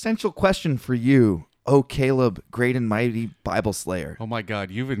is an essential question for you, O Caleb, great and mighty Bible slayer. Oh my God,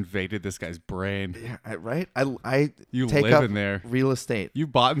 you've invaded this guy's brain. Yeah, right? I You take live up in there. real estate. You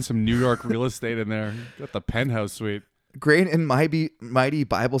bought in some New York real estate in there. You got the penthouse suite. Great and mighty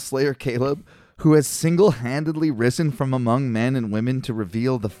Bible slayer Caleb, who has single-handedly risen from among men and women to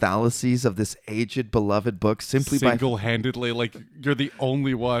reveal the fallacies of this aged, beloved book simply by... Single-handedly, like you're the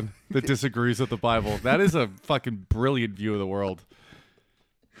only one that disagrees with the Bible. That is a fucking brilliant view of the world.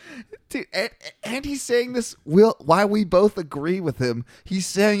 Dude, and he's saying this while we both agree with him. He's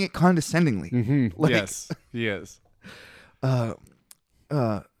saying it condescendingly. Like, Yes, he is.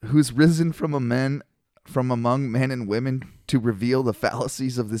 who's risen from among men and women to reveal the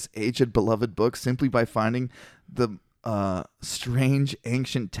fallacies of this aged, beloved book simply by finding the strange,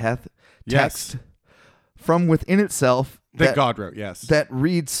 ancient text Yes. from within itself That God wrote, yes. that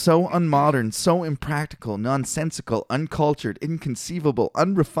reads so unmodern, so impractical, nonsensical, uncultured, inconceivable,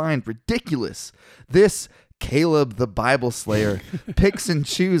 unrefined, ridiculous. This Caleb the Bible slayer picks and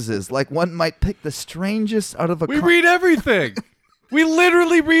chooses like one might pick the strangest out of a We read everything. We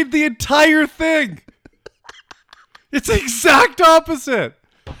literally read the entire thing. It's the exact opposite.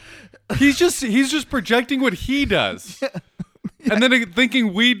 He's just projecting what he does. And then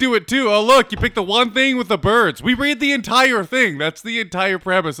thinking we do it too. Oh, look, you picked the one thing with the birds. We read the entire thing. That's the entire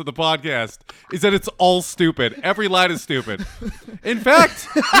premise of the podcast, is that it's all stupid. Every line is stupid. In fact,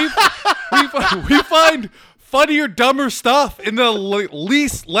 we find funnier, dumber stuff in the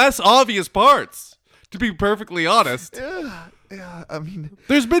less obvious parts, to be perfectly honest. Yeah, I mean,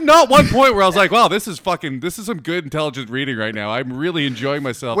 There's been not one point where I was like, wow, this is some good, intelligent reading right now. I'm really enjoying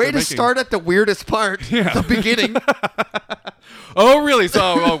myself. way They're to making- start at the weirdest part, the beginning. Oh, really?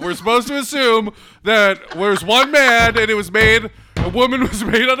 So we're supposed to assume that there's one man and a woman was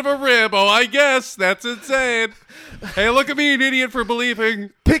made out of a rib. Oh, I guess. That's insane. Hey, look at me, an idiot for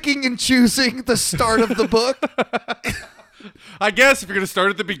believing. Picking and choosing the start of the book. I guess if you're going to start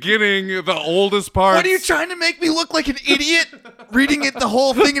at the beginning, the oldest part. What are you trying to make me look like an idiot reading it the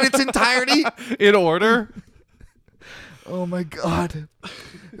whole thing in its entirety? In order? Oh my god.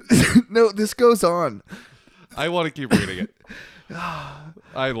 No, this goes on. I want to keep reading it.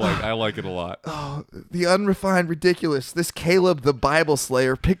 I like it a lot. Oh, the unrefined ridiculous. This Caleb the Bible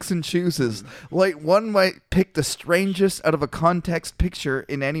Slayer picks and chooses. Like one might pick the strangest out of a context picture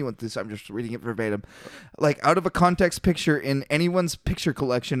in anyone. This I'm just reading it verbatim. Like out of a context picture in anyone's picture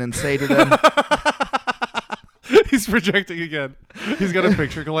collection and say to them, He's projecting again. He's got a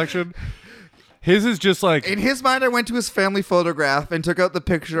picture collection. His is just like in his mind, I went to his family photograph and took out the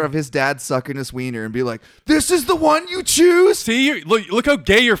picture of his dad sucking his wiener and be like, "This is the one you choose." see, look how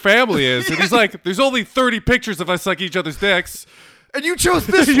gay your family is. And he's like, there's only 30 pictures of us sucking each other's dicks. And you chose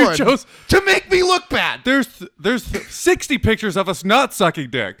this You one chose- to make me look bad. There's 60 pictures of us not sucking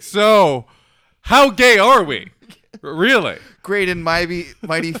dick. So how gay are we? Really? Great and mighty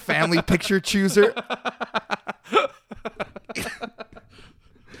family picture chooser.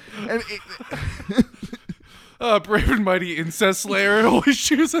 And Brave and mighty incest slayer, always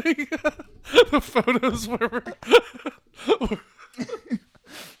choosing the photos where we're.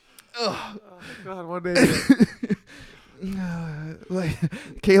 Oh God, one day. like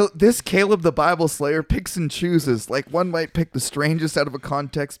this Caleb the Bible Slayer picks and chooses. Like one might pick the strangest out of a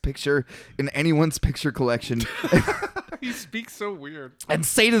context picture in anyone's picture collection He speaks so weird. and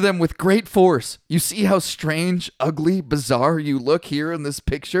say to them with great force, "You see how strange, ugly, bizarre you look here in this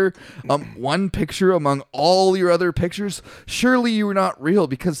picture? One picture among all your other pictures. Surely you are not real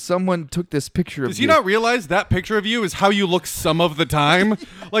because someone took this picture of Does you." he not realize that picture of you is how you look some of the time?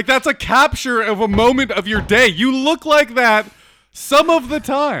 Like that's a capture of a moment of your day. You look like that some of the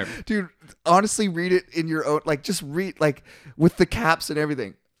time. Dude, honestly, read it in your own. Like, just read like with the caps and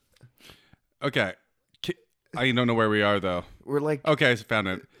everything. Okay. I don't know where we are though. We're like, Okay, I found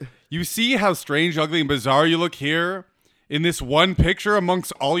it. You see how strange, ugly, and bizarre you look here in this one picture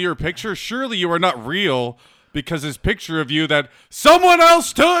amongst all your pictures? Surely you are not real because this picture of you that someone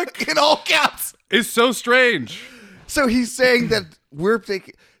else took in all caps. is so strange. So he's saying that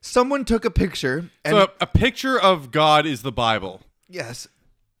someone took a picture and So a picture of God is the Bible. yes.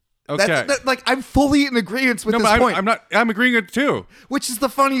 Okay. Like I'm fully in agreement with No, this but point. I'm not. I'm agreeing with it too. Which is the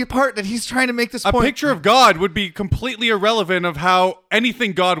funny part that he's trying to make this A point. picture of God would be completely irrelevant of how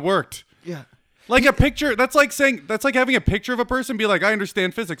anything God worked. Yeah. Like a picture, that's like having a picture of a person be like, I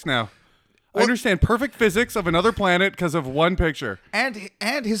understand physics now. I understand perfect physics of another planet because of one picture. And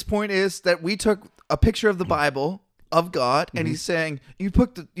his point is that we took a picture of the Bible of God, and he's saying you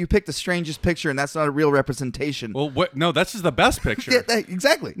picked the strangest picture, and that's not a real representation. Well, what? No, that's just the best picture. Yeah,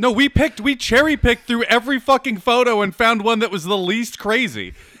 exactly. No, we cherry picked through every fucking photo and found one that was the least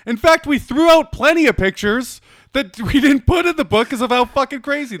crazy. In fact, we threw out plenty of pictures that we didn't put in the book because of how fucking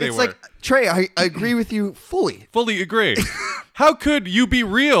crazy they It's were. like Trey, I agree with you fully. Fully agree. How could you be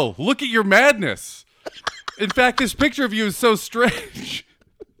real? Look at your madness. In fact, this picture of you is so strange.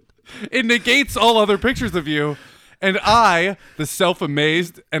 It negates all other pictures of you. And I, the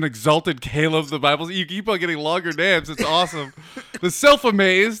self-amazed and exalted Caleb, the Bible. You keep on getting longer names. It's awesome. The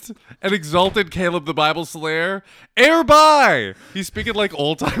self-amazed and exalted Caleb, the Bible Slayer. Hereby. He's speaking like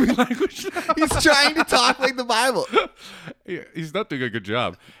old-timey language now. He's trying to talk like the Bible. He's not doing a good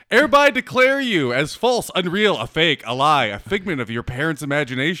job. Hereby declare you as false, unreal, a fake, a lie, a figment of your parents'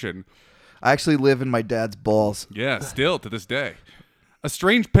 imagination. I actually live in my dad's balls. Yeah, still to this day. A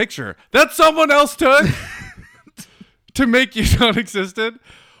strange picture that someone else took to make you non-existent.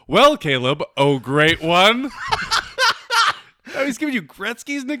 Well, Caleb, oh great one. Oh, he's giving you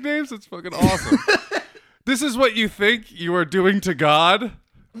Gretzky's nicknames? That's fucking awesome. This is what you think you are doing to God?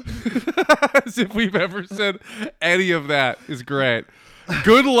 As if we've ever said any of that is great.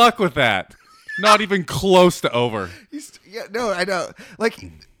 Good luck with that. Not even close to over. I know.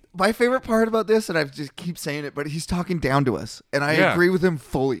 Like, my favorite part about this, and I just keep saying it, but he's talking down to us, and I Yeah. agree with him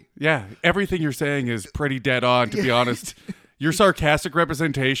fully. Yeah, everything you're saying is pretty dead on, to be honest. Your sarcastic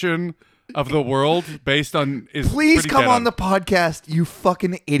representation of the world based on is Please pretty come dead on the podcast, you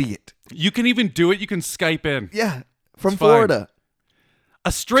fucking idiot. You can even do it. You can Skype in. Yeah, from It's fine. Florida.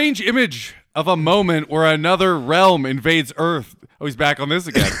 A strange image of a moment where another realm invades Earth. Oh, he's back on this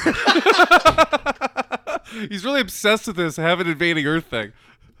again. He's really obsessed with this heaven invading Earth thing.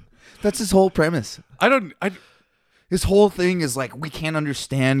 That's his whole premise. His whole thing is like, we can't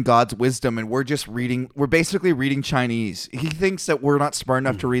understand God's wisdom, and we're basically reading Chinese. He thinks that we're not smart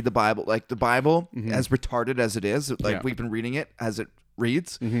enough to read the Bible. Like, the Bible, as retarded as it is, like, Yeah. we've been reading it as it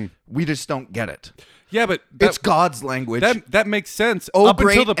reads, we just don't get it. Yeah, but It's God's language. that makes sense. Oh, Up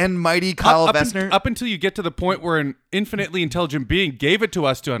until great and mighty Kyle Vestner. Up until you get to the point where an infinitely intelligent being gave it to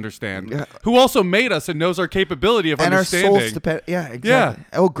us to understand, Yeah. who also made us and knows our capability of and our understanding. souls depend. Yeah, exactly.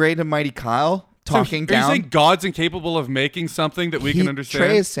 Oh, great and mighty Kyle So talking are you down. saying God's incapable of making something that we can understand?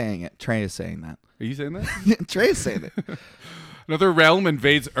 Trey is saying it. Trey is saying that. Are you saying that? Trey is saying it. Another realm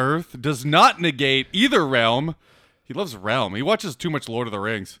invades Earth does not negate either realm. He loves realm. He watches too much Lord of the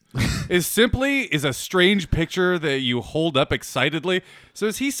Rings. is a strange picture that you hold up excitedly. So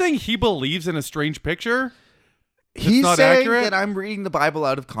is he saying he believes in a strange picture? He's not saying accurate? that I'm reading the Bible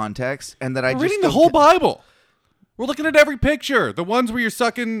out of context and that I We're just reading the don't whole get- Bible. We're looking at every picture. The ones where you're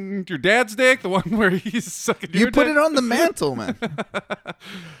sucking your dad's dick, the one where he's sucking your You put dick. it on the mantle, man.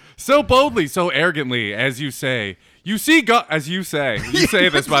 So boldly, so arrogantly, as you say. You see God, as you say. You say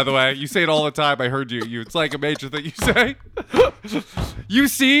this, by the way. You say it all the time. I heard you. It's like a major thing you say. You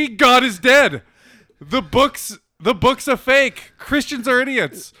see, God is dead. The book's a fake. Christians are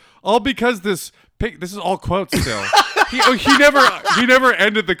idiots. All because this is all quotes still. He never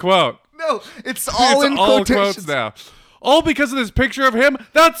ended the quote. No, it's all in all quotations. quotes now. All because of this picture of him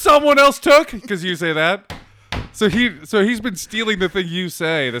that someone else took. Because you say that. So he's been stealing the thing you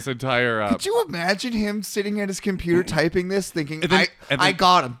say this entire. Could you imagine him sitting at his computer typing this, thinking, And then- I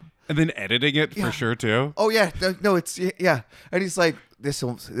got him. and then editing it for sure too. Oh yeah, no, it's yeah, and he's like, this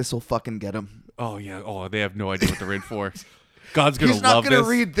will fucking get him. Oh yeah. Oh, they have no idea what they're in for. God's gonna He's not love gonna this.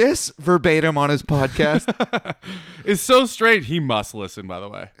 read this verbatim on his podcast. It's so strange. He must listen, by the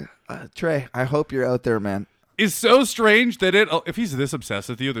way. Trey, I hope you're out there, man. It's so strange that if he's this obsessed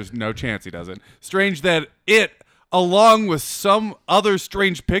with you, there's no chance he doesn't. Strange that it, along with some other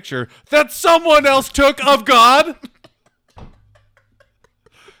strange picture that someone else took of God,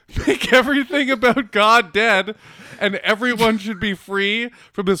 make everything about God dead, and everyone should be free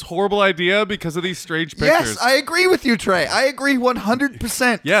from this horrible idea because of these strange pictures. Yes, I agree with you, Trey. I agree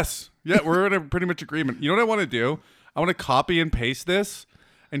 100%. Yes. Yeah, we're in a pretty much agreement. You know what I want to do? I want to copy and paste this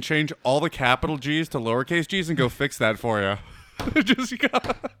and change all the capital G's to lowercase g's and go fix that for you.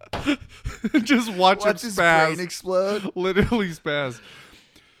 just watch Watch him his brain spaz. explode. Literally spaz.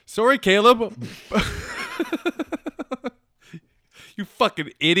 Sorry, Caleb. You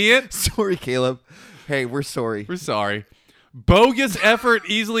fucking idiot. Sorry, Caleb. Hey, we're sorry. We're sorry. Bogus effort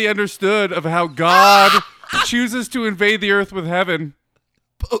easily understood of how God chooses to invade the earth with heaven.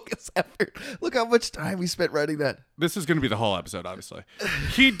 Bogus effort. Look how much time we spent writing that. This is going to be the whole episode, obviously.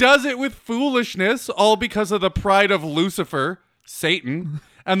 He does it with foolishness, all because of the pride of Lucifer, Satan,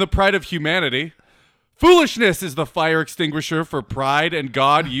 and the pride of humanity. Foolishness is the fire extinguisher for pride, and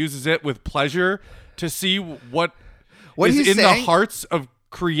God uses it with pleasure to see what is he's in the saying- hearts of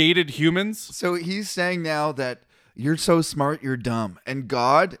created humans. So he's saying now that you're so smart, you're dumb. And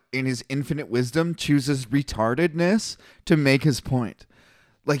God, in his infinite wisdom, chooses retardedness to make his point.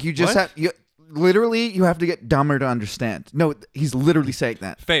 Like you just What? you have to get dumber to understand. No, he's literally saying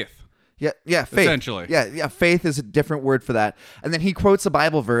that. Faith. Yeah, faith. Essentially. Yeah, faith is a different word for that. And then he quotes a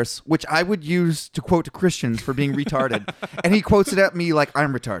Bible verse, which I would use to quote to Christians for being retarded. And he quotes it at me like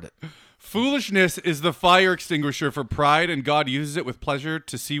I'm retarded. Foolishness is the fire extinguisher for pride, and God uses it with pleasure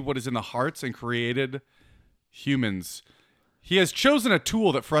to see what is in the hearts and created humans. He has chosen a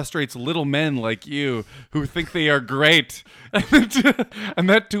tool that frustrates little men like you who think they are great. And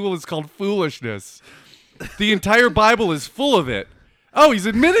that tool is called foolishness. The entire Bible is full of it. Oh, he's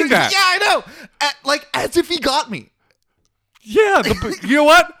admitting that. Yeah, I know. Like as if he got me. Yeah, you know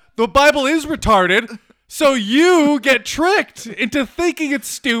what? The Bible is retarded, so you get tricked into thinking it's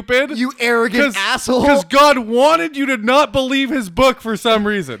stupid. You arrogant asshole. Because God wanted you to not believe his book for some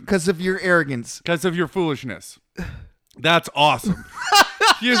reason. Because of your arrogance. Because of your foolishness. That's awesome.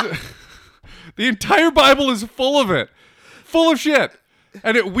 The entire Bible is full of it. Full of shit.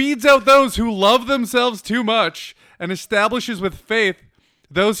 And it weeds out those who love themselves too much and establishes with faith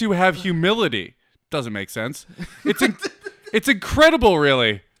those who have humility. Doesn't make sense. It's incredible,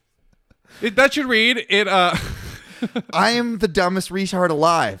 really. That should read it. I am the dumbest retard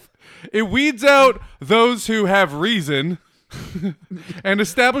alive. It weeds out those who have reason and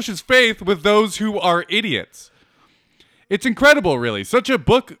establishes faith with those who are idiots. It's incredible, really. Such a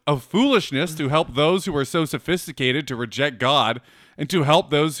book of foolishness to help those who are so sophisticated to reject God and to help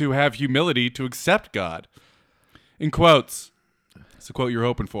those who have humility to accept God. In quotes. It's the quote you're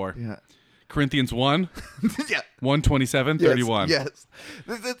hoping for. Yeah. Corinthians 1, Yeah. 1:27, 31. Yes.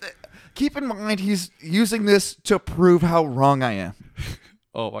 Keep in mind, he's using this to prove how wrong I am.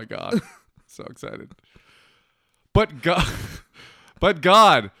 Oh my God. So excited. But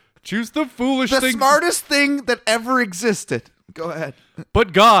God, choose the foolish The things. smartest thing that ever existed. Go ahead.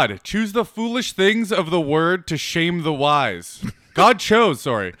 But God, choose the foolish things of the word to shame the wise. But God chose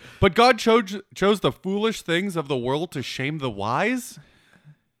the foolish things of the world to shame the wise?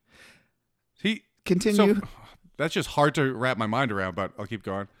 Continue. So, that's just hard to wrap my mind around, but I'll keep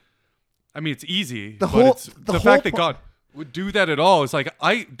going. I mean, it's easy. The but whole- it's the the whole fact that God would do that at all. It's like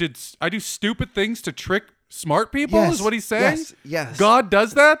I do stupid things to trick smart people Yes, is what he's saying? yes. God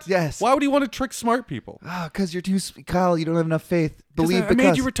does that? Yes. Why would he want to trick smart people? Because you're too, Kyle. You don't have enough faith. Believe I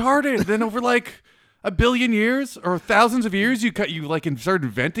made you retarded. Then over like a billion years or thousands of years, you started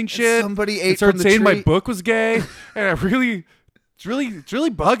inventing shit. somebody and ate started from the saying my tree. book was gay, and it's really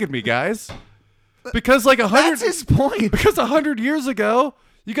bugging me, guys. Because like That's his point. because 100 years ago,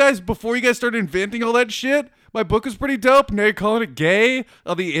 before you guys started inventing all that shit, my book was pretty dope. Now you're calling it gay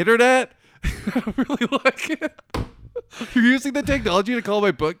on the internet. I really like it. You're using the technology to call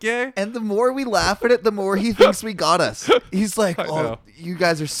my book gay? And the more we laugh at it, the more he thinks we got us. He's like, I "Oh, know. you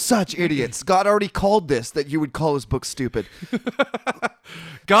guys are such idiots. God already called this that you would call his book stupid."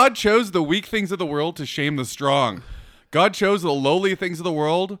 God chose the weak things of the world to shame the strong. God chose the lowly things of the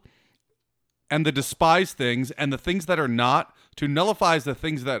world and the despised things and the things that are not to nullify the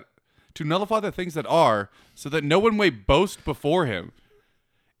things that are, so that no one may boast before him.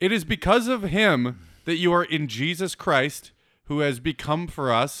 It is because of him that you are in Jesus Christ, who has become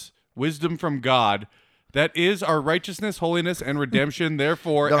for us wisdom from God. That is our righteousness, holiness, and redemption.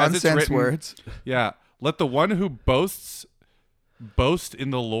 Therefore, as it's Nonsense written, words. yeah, let the one who boasts boast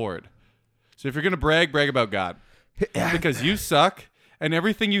in the Lord. So if you're going to brag about God. Because you suck, and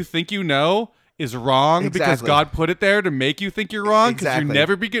everything you think you know is wrong because Exactly. God put it there to make you think you're wrong because Exactly. you're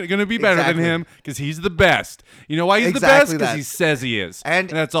never going to be better Exactly. than him because he's the best. You know why he's the Exactly best? Because that. he says he is. And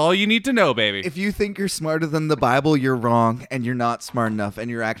that's all you need to know, baby. If you think you're smarter than the Bible, you're wrong, and you're not smart enough, and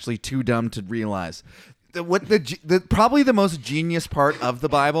you're actually too dumb to realize. Probably the most genius part of the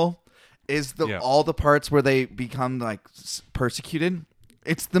Bible is all the parts where they become like persecuted.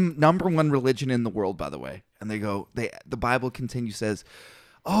 It's the number one religion in the world, by the way. And the Bible continues, says,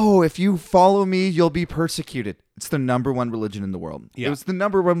 "Oh, if you follow me, you'll be persecuted." It's the number one religion in the world. Yeah. It was the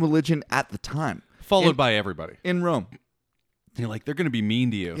number one religion at the time. Followed by everybody. In Rome. You're like, they're going to be mean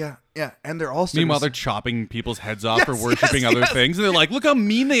to you. Yeah. And they're also Meanwhile, they're chopping people's heads off for Yes, worshiping yes, other yes. things. And they're like, look how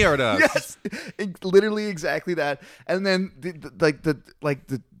mean they are to us. Yes, literally exactly that. And then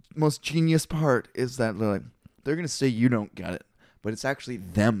the most genius part is that they're gonna say you don't get it, but it's actually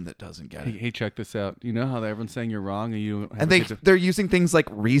them that doesn't get it. Hey, check this out. You know how everyone's saying you're wrong and you And they're using things like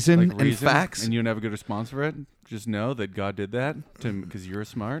reason and facts. and you don't have a good response for it? Just know that God did that because you're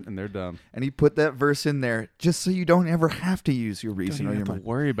smart and they're dumb. And he put that verse in there just so you don't ever have to use your Don't reason or even your have to mind.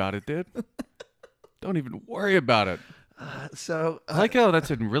 worry about it, dude. Don't even worry about it. So I like how that's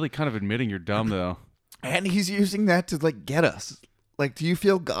really kind of admitting you're dumb, though. and he's using that to get us. Like, do you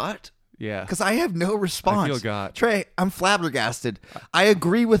feel got? Yeah. Because I have no response. I feel got. Trey, I'm flabbergasted. I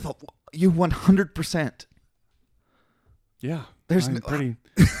agree with you 100%. Yeah. There's I'm no- pretty.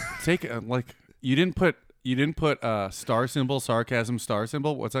 Take you didn't put star symbol, sarcasm, star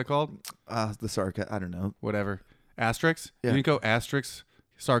symbol. What's that called? The sarcasm. I don't know. Whatever. Asterisk. Yeah. You didn't go asterisk,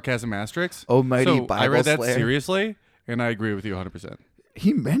 sarcasm, asterisk. Almighty so I Bible read that Slayer. seriously, and I agree with you 100%.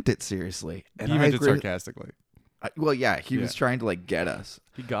 He meant it seriously. And He I meant it agree. sarcastically. Well, yeah, he was Yeah. trying to get us.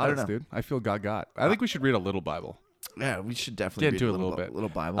 He I got don't us, know. dude. I feel God got. I think we should read a little Bible. Yeah, we should definitely Get read into it a little bit. Little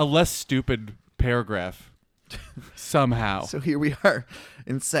Bible. A less stupid paragraph. Somehow. So here we are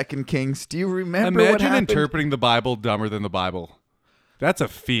in 2 Kings. Do you remember what Imagine happened? interpreting the Bible dumber than the Bible. That's a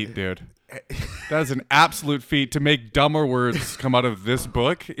feat, dude. That is an absolute feat. To make dumber words come out of this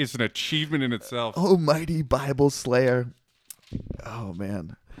book is an achievement in itself. Almighty Bible Slayer. Oh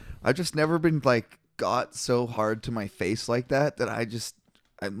man, I've just never been got so hard to my face like that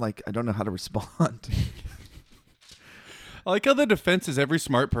I'm I don't know how to respond. I like how the defense is every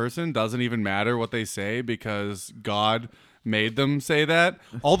smart person doesn't even matter what they say because God made them say that.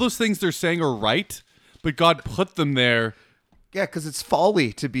 All those things they're saying are right, but God put them there. Yeah, because it's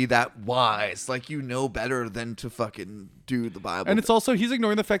folly to be that wise. You know better than to fucking do the Bible. And it's also, he's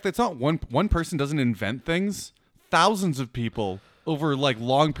ignoring the fact that it's not one person doesn't invent things. Thousands of people over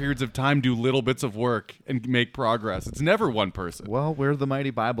long periods of time do little bits of work and make progress. It's never one person. well, we're the mighty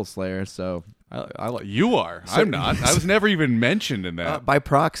Bible Slayer, so You are. I'm not. I was never even mentioned in that. by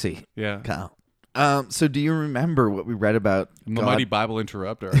proxy, Yeah. Kyle. So do you remember what we read about I'm the God? Mighty Bible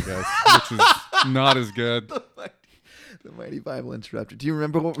Interrupter, I guess, which is not as good. The mighty Bible Interrupter. Do you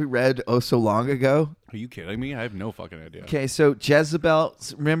remember what we read so long ago? Are you kidding me? I have no fucking idea. Okay, so Jezebel.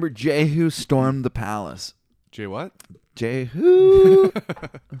 Remember Jehu stormed the palace. Jay, what? Jehu.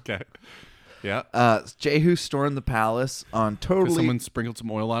 Okay. Yeah. Jehu stormed the palace on totally Someone sprinkled some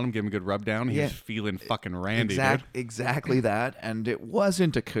oil on him, gave him a good rub down. He's Yeah. feeling fucking randy, dude. exactly that. And it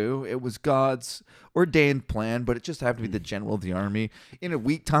wasn't a coup. It was God's ordained plan, but it just happened to be the general of the army in a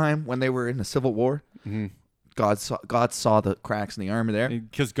weak time when they were in a civil war. God saw the cracks in the armor there.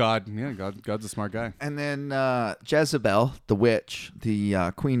 Because God's a smart guy. And then Jezebel, the witch,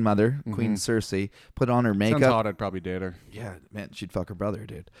 the queen mother, Queen Cersei, put on her makeup. Sounds hot. I'd probably date her. Yeah, man, she'd fuck her brother,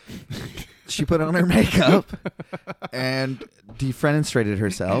 dude. She put on her makeup and defenestrated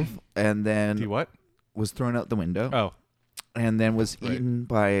herself, and then What? was thrown out the window, Oh, and then was eaten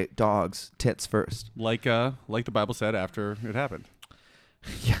by dogs, tits first. like the Bible said after it happened.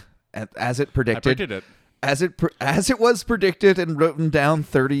 Yeah, as it I predicted. predicted it. As it was predicted and written down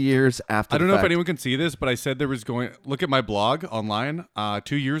 30 years after. I don't the know if fact. anyone can see this, but I said there was going. Look at my blog online.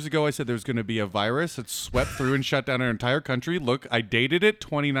 2 years ago, I said there was going to be a virus that swept through and shut down our entire country. Look, I dated it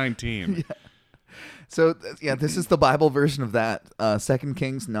 2019. So this is the Bible version of that. 2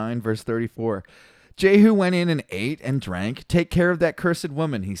 Kings 9 verse 34. Jehu went in and ate and drank. Take care of that cursed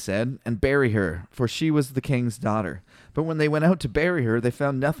woman, he said, and bury her, for she was the king's daughter. But when they went out to bury her, they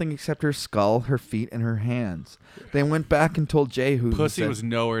found nothing except her skull, her feet, and her hands. They went back and told Jehu. who Pussy said, was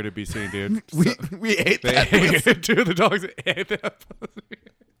nowhere to be seen, dude. we ate They that. ate it, dude. The dogs ate that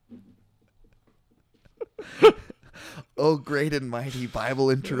pussy. Oh, great and mighty Bible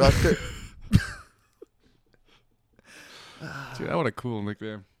interrupter. Dude, I want a cool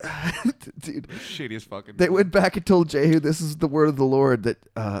nickname. Dude, Shadiest fucking. they went back and told Jehu, this is the word of the Lord, that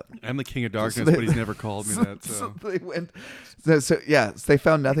I'm the king of darkness, they- but he's never called me that. So. they went. So they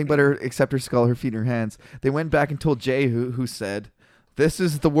found nothing but her, except her skull, her feet, and her hands. They went back and told Jehu, who said, "This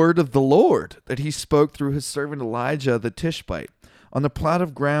is the word of the Lord that he spoke through his servant Elijah the Tishbite. On the plot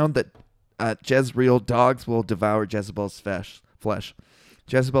of ground that at Jezreel, dogs will devour Jezebel's flesh.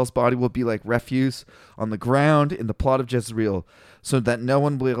 Jezebel's body will be like refuse on the ground in the plot of Jezreel, so that no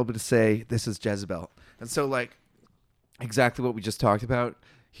one will be able to say, 'This is Jezebel.'" And so, like, exactly what we just talked about.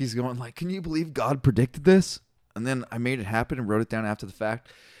 He's going like, "Can you believe God predicted this?" And then I made it happen and wrote it down after the fact.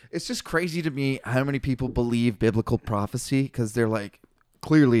 It's just crazy to me how many people believe biblical prophecy because they're like,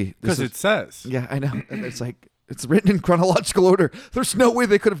 clearly, this Because is. it says. Yeah, I know. And it's like, it's written in chronological order. There's no way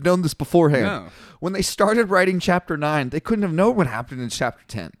they could have known this beforehand. No. When they started writing chapter 9, they couldn't have known what happened in chapter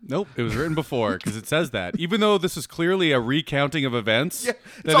 10. Nope, it was written before because it says that. Even though this is clearly a recounting of events Yeah,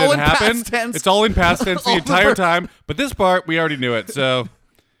 it's that all had in past happened, tense. it's all in past tense the All the entire ver- time. But this part, we already knew it. So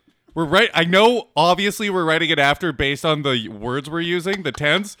we're right. I know, obviously, we're writing it after based on the words we're using, the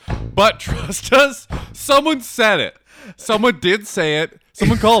tense. But trust us, someone said it. Someone did say it.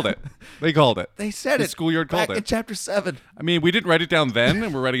 Someone called it. They called it. They said the it. schoolyard called back in it. chapter 7. I mean, we didn't write it down then,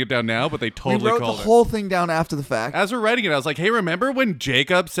 and we're writing it down now, but they We totally wrote the called it. whole thing down after the fact. As we're writing it, I was like, hey, remember when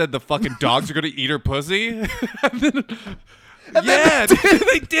Jacob said the fucking dogs are going to eat her pussy? Yeah,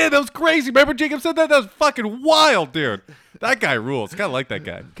 they did. That was crazy. Remember Jacob said that? That was fucking wild, dude. That guy rules. Kind of like that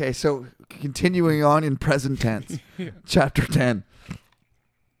guy. Okay, so continuing on in present tense, chapter 10.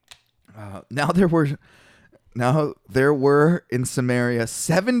 Now there were in Samaria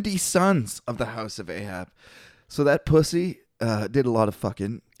 70 sons of the house of Ahab. So that pussy did a lot of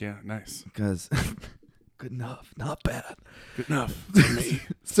fucking Yeah, nice. because good enough, not bad. Good enough for me.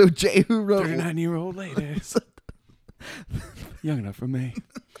 So Jehu wrote. 39-year-old lady. Young enough for me.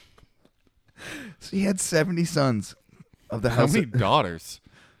 So he had 70 sons of the How house. many daughters?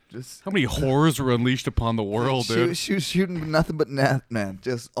 Just How many horrors were unleashed upon the world, dude? she was shooting with nothing but net, man.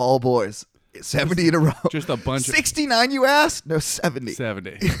 Just all boys. 70 in a row. Just a bunch of 69, you asked? No, 70.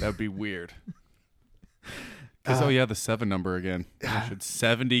 70. That'd be weird. Because, the 7 number again. I should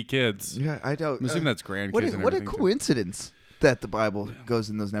 70 kids. Yeah, I don't. I'm assuming that's grandkids What a, and what a everything, too. coincidence that the Bible goes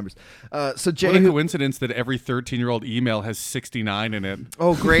in those numbers. So What a Jehu. coincidence that every 13-year-old email has 69 in it.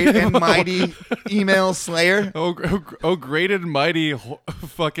 Oh, great and mighty email slayer. Oh, great and mighty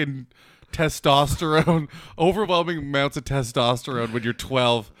fucking testosterone. Overwhelming amounts of testosterone when you're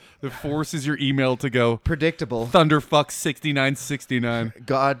 12 that forces your email to go Predictable. thunderfuck 6969.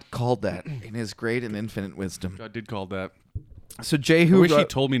 God called that in his great and infinite wisdom. God did call that. So I Jehu. wish he wrote-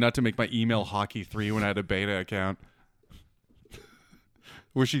 told me not to make my email Hockey 3 when I had a beta account.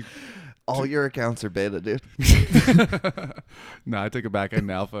 Wish he... all your accounts are beta, dude. No, I take it back. I had an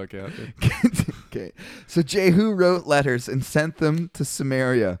alpha account. dude. Okay. So Jehu wrote letters and sent them to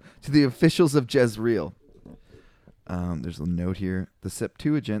Samaria to the officials of Jezreel. There's a note here. The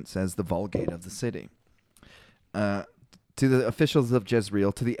Septuagint says the Vulgate of the city. To the officials of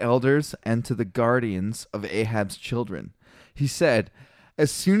Jezreel, to the elders, and to the guardians of Ahab's children. He said,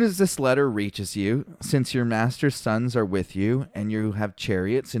 "As soon as this letter reaches you, since your master's sons are with you, and you have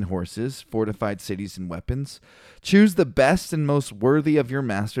chariots and horses, fortified cities and weapons, choose the best and most worthy of your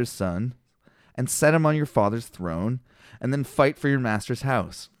master's son, and set him on your father's throne, and then fight for your master's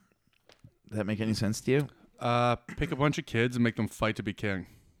house." Does that make any sense to you? Pick a bunch of kids and make them fight to be king.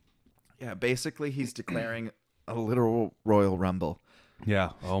 Yeah, basically he's declaring A literal Royal Rumble.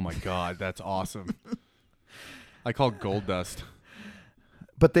 Yeah. Oh my God, that's awesome. I call it gold dust.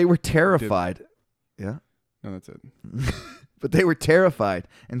 But they were terrified. Yeah. No, that's it. But they were terrified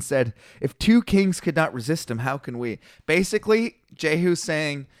and said, if two kings could not resist him, how can we? Basically, Jehu's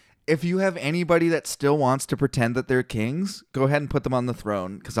saying, if you have anybody that still wants to pretend that they're kings, go ahead and put them on the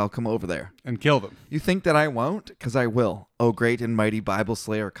throne, because I'll come over there. And kill them. You think that I won't? Because I will. Oh, great and mighty Bible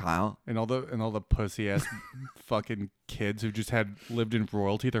slayer Kyle. And all the pussy ass fucking kids who just lived in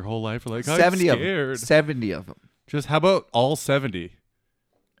royalty their whole life are like, I'm 70 scared. of them. 70 of them. Just how about all 70?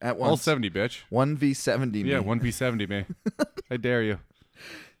 At once. All 70, bitch. 1v70 me. Yeah, 1v70 me. I dare you.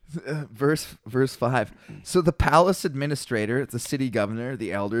 Verse 5. So the palace administrator, the city governor,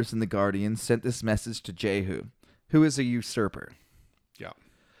 the elders, and the guardians sent this message to Jehu, who is a usurper. Yeah.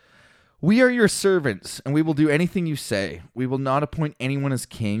 We are your servants, and we will do anything you say. We will not appoint anyone as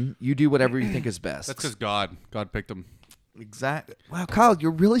king. You do whatever you think is best. That's because God picked him. Exactly. Wow, Kyle,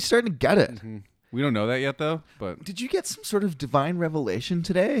 you're really starting to get it. Mm-hmm. We don't know that yet, though. But Did you get some sort of divine revelation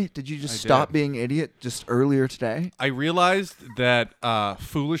today? Did you just I stop did. being idiot just earlier today? I realized that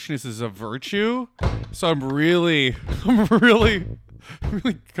foolishness is a virtue, so I'm really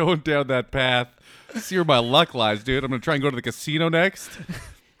going down that path. See where my luck lies, dude. I'm gonna try and go to the casino next.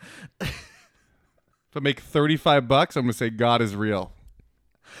 If I make $35, I'm gonna say God is real.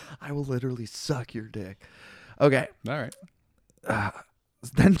 I will literally suck your dick. Okay. All right.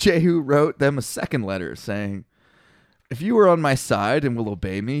 Then Jehu wrote them a second letter saying, if you are on my side and will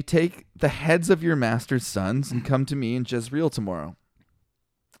obey me, take the heads of your master's sons and come to me in Jezreel tomorrow.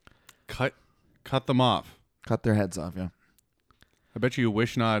 Cut them off. Cut their heads off, yeah. I bet you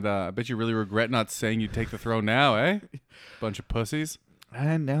wish not. I bet you really regret not saying you'd take the throne now, eh? Bunch of pussies.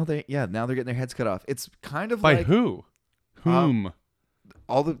 And now they're getting their heads cut off. It's kind of By like who? Whom?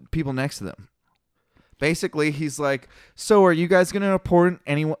 all the people next to them. Basically, he's like, so are you guys going to appoint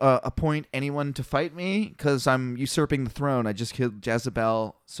anyone to fight me? Because I'm usurping the throne. I just killed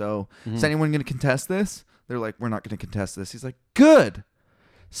Jezebel. So is anyone going to contest this? They're like, we're not going to contest this. He's like, good.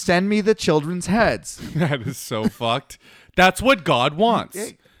 Send me the children's heads. That is so fucked. That's what God wants. Yeah,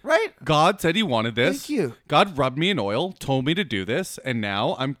 right? God said he wanted this. Thank you. God rubbed me in oil, told me to do this, and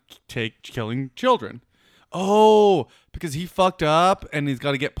now I'm killing children. Oh, because he fucked up and he's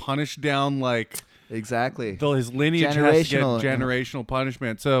got to get punished down like... Exactly. Though his lineage has to get generational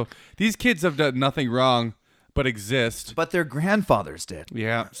punishment. So these kids have done nothing wrong but exist. But their grandfathers did.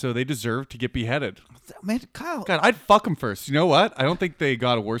 Yeah, so they deserve to get beheaded. Man, Kyle. God, I'd fuck them first. You know what? I don't think they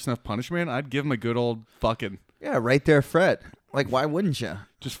got a worse enough punishment. I'd give them a good old fucking. Yeah, right there, Fred. Like, why wouldn't you?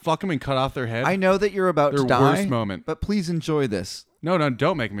 Just fuck them and cut off their head. I know that you're about to Their die. worst moment. But please enjoy this. No,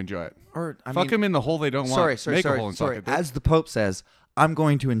 don't make them enjoy it. Or Fuck them in the hole they don't want. Make a hole and fuck it. As the Pope says, I'm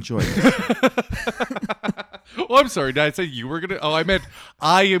going to enjoy it. Oh, I'm sorry. Did I say you were going to? Oh, I meant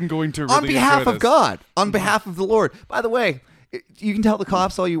I am going to really On behalf enjoy of this. God. On behalf of the Lord. By the way, you can tell the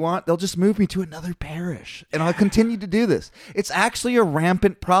cops all you want. They'll just move me to another parish. And I'll continue to do this. It's actually a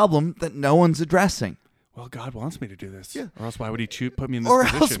rampant problem that no one's addressing. Well, God wants me to do this. Yeah. Or else why would he put me in this Or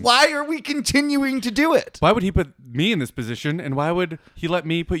position? else why are we continuing to do it? Why would he put me in this position, and why would he let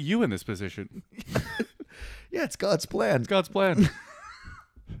me put you in this position? Yeah, it's God's plan. It's God's plan.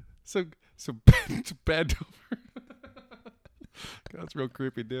 so bad over. God's real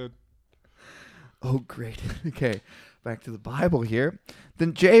creepy, dude. Oh, great. Okay, back to the Bible here.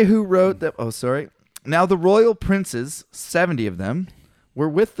 Then Jehu wrote that. Oh, sorry. Now the royal princes, 70 of them, were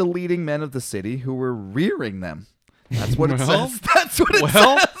with the leading men of the city who were rearing them. That's what it Well, says. That's what it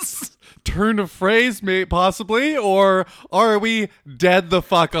says. Turn of phrase, possibly, or are we dead the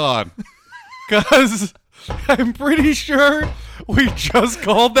fuck on? Because I'm pretty sure we just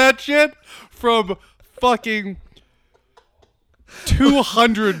called that shit from fucking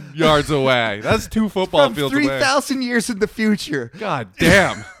 200 yards away. That's 2 football From fields away. 3,000 years in the future. God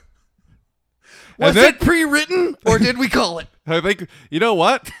damn. Was then- it pre-written or did we call it? I think, you know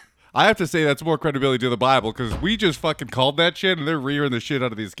what? I have to say that's more credibility to the Bible because we just fucking called that shit and they're rearing the shit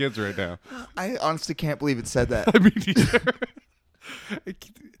out of these kids right now. I honestly can't believe it said that. I mean,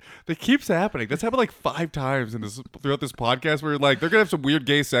 it keeps happening. That's happened like 5 times throughout this podcast where like they're going to have some weird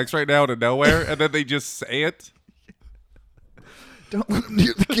gay sex right now out of nowhere and then they just say it. Don't let him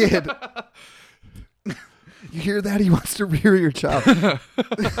near the kid. You hear that? He wants to rear your child.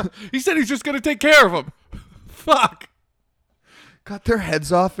 He said he's just going to take care of him. Fuck. Cut their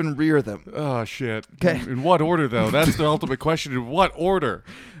heads off and rear them. Oh, shit. 'Kay. In what order, though? That's the ultimate question. In what order?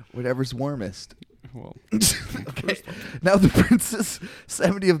 Whatever's warmest. Well, Okay. Now the princes,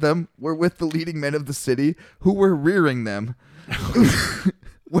 70 of them, were with the leading men of the city who were rearing them.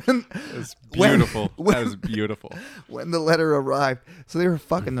 when It's when- beautiful. when- That is beautiful. when the letter arrived. So they were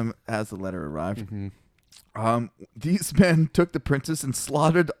fucking them as the letter arrived. These men took the princes and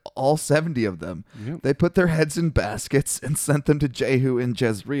slaughtered all 70 of them. Yep. They put their heads in baskets and sent them to Jehu in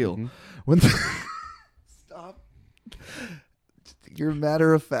Jezreel. When Stop. You're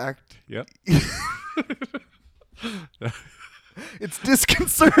matter of fact. Yep. It's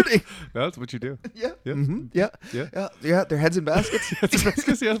disconcerting. That's what you do. Yeah. Yeah. Yeah. Yeah. Yeah. Their heads in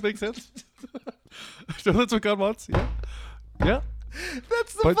baskets. Yeah, makes sense. So that's what God wants. Yeah. Yeah.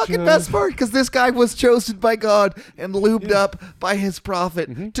 That's the But, fucking best part, because this guy was chosen by God and lubed up by his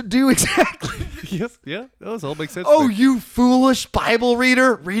prophet to do exactly. Yes. Yeah. Those all make sense. Oh, to me. you foolish Bible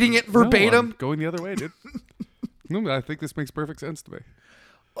reader, reading it No, verbatim. I'm going the other way, dude. No, I think this makes perfect sense to me.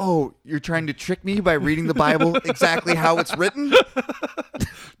 Oh, you're trying to trick me by reading the Bible exactly how it's written?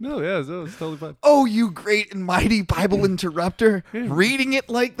 No, yeah, it's totally fine. Oh, you great and mighty Bible interrupter, reading it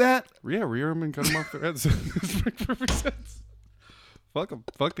like that? Yeah, rear them and cut them off their heads. This makes perfect sense. Fuck them.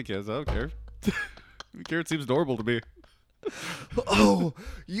 Fuck the kids. I don't care. I don't care. It seems normal to me. Oh,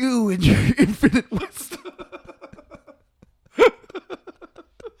 you and your infinite wisdom.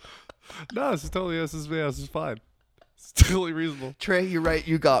 No, this is totally, this is fine. It's totally reasonable. Trey, you're right.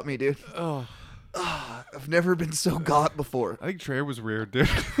 You got me, dude. Oh, I've never been so got before. I think Trey was reared, dude.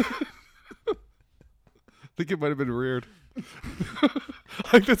 I think it might have been reared. I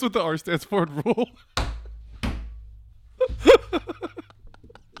think that's what the R stands for in rule.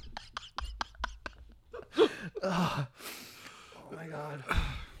 Oh my God.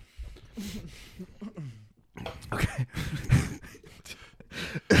 Okay.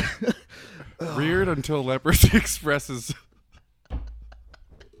 Reared until leprosy expresses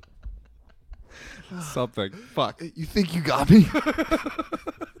something. Fuck. You think you got me?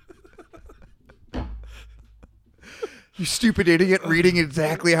 You stupid idiot reading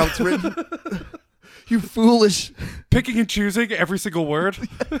exactly how it's written. You foolish. Picking and choosing every single word.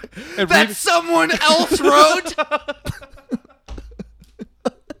 And That someone else wrote.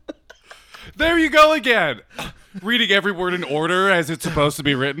 there you go again. Reading every word in order as it's supposed to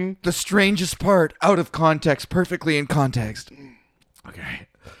be written. The strangest part, out of context, perfectly in context. Okay.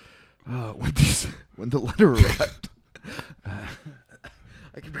 When the letter arrived,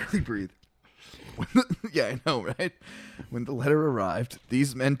 I can barely breathe. Yeah, I know, right? When the letter arrived,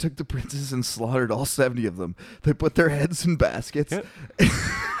 these men took the princes and slaughtered all 70 of them. They put their heads in baskets Yep.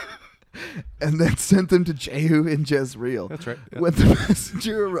 and then sent them to Jehu in Jezreel. That's right, yeah. When the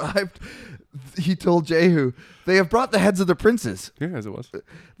messenger arrived, he told Jehu, "They have brought the heads of the princes." Yeah, as it was.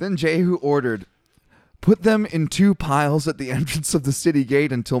 Then Jehu ordered, "Put them in 2 piles at the entrance of the city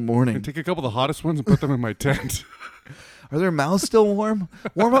gate until morning." Take a couple of the hottest ones and put them in my tent. Are their mouths still warm?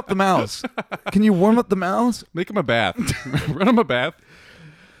 Warm up the mouths. Can you warm up the mouths? Make them a bath. Run them a bath.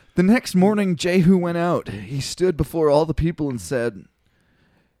 The next morning, Jehu went out. He stood before all the people and said,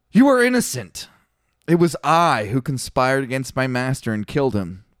 "You are innocent. It was I who conspired against my master and killed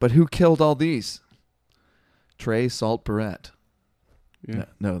him. But who killed all these?" Trey Salt Barrett. Yeah.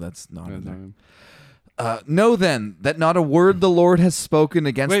 No, that's not Yeah, in there. no. Know then that not a word the Lord has spoken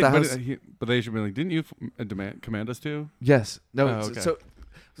against Wait, the but, house. but they should be like, didn't you command us to? Yes. No. Oh, okay. So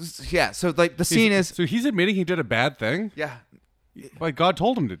yeah. So like the scene is. So he's admitting he did a bad thing? Yeah. Like God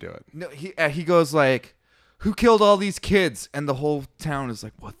told him to do it. No. He goes like, "Who killed all these kids?" And the whole town is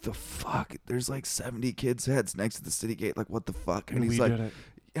like, "What the fuck?" There's like 70 kids' heads next to the city gate. Like, what the fuck? And he's We like, did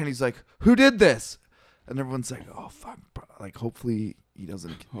it. "Who did this?" And everyone's like, "Oh fuck!" Bro. Like, hopefully he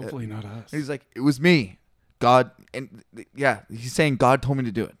doesn't. Hopefully not us. And he's like, "It was me, God." And yeah, he's saying God told me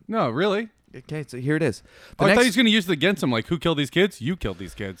to do it. No, really? Okay, so here it is. Oh, I thought he was going to use it against him. Like, who killed these kids? You killed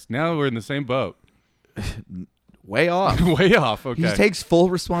these kids. Now we're in the same boat. Way off. Way off. Okay. He takes full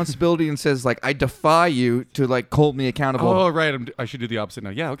responsibility and says, like, "I defy you to like hold me accountable." Oh, right. I should do the opposite now.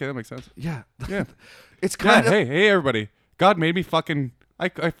 Yeah, okay, that makes sense. Yeah. Yeah. It's Yeah, kind of hey, everybody. God made me fucking...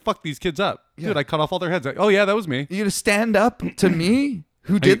 I fucked these kids up. Yeah. Dude, I cut off all their heads. Oh, yeah, that was me. you gonna stand up to me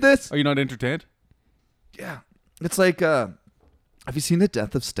who did this? Are you not entertained? Yeah. It's like have you seen The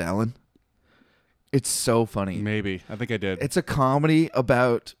Death of Stalin? It's so funny. Maybe. I think I did. It's a comedy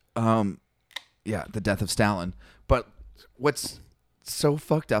about the death of Stalin. But what's so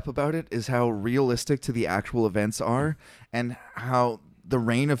fucked up about it is how realistic to the actual events are and how the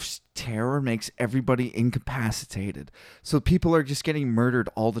reign of terror makes everybody incapacitated. So people are just getting murdered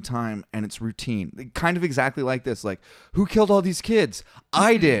all the time and it's routine. Kind of exactly like this. Like, who killed all these kids?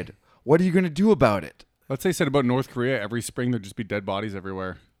 I did. What are you going to do about it? Let's say said about North Korea, every spring there'd just be dead bodies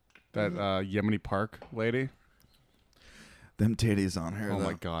everywhere. That Yemeni Park lady. Them titties on her. Oh though.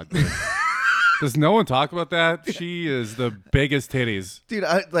 my God. Dude. Does no one talk about that? She is the biggest titties Dude,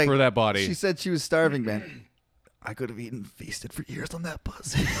 I like for that body. She said she was starving, man. I could have feasted for years on that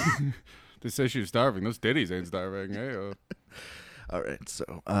pussy. They say she's starving. Those titties ain't starving. Hey, All right,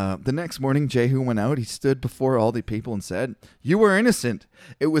 so the next morning, Jehu went out. He stood before all the people and said, "You were innocent.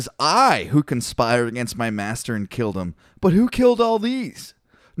 It was I who conspired against my master and killed him. But who killed all these?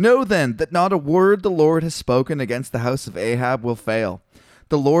 Know then that not a word the Lord has spoken against the house of Ahab will fail.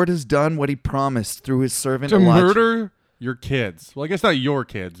 The Lord has done what he promised through his servant to Elijah." murder your kids. Well, I guess not your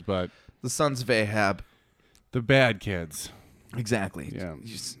kids, but The sons of Ahab. the bad kids. Exactly. Yeah.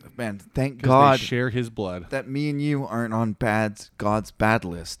 Man, thank 'Cause God they share his blood. that me and you aren't on God's bad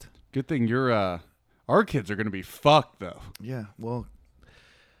list. Good thing you're. Our kids are gonna be fucked though. Yeah, well,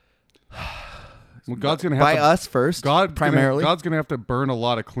 Well, God's gonna have by to, us first, God primarily. God's gonna have to burn a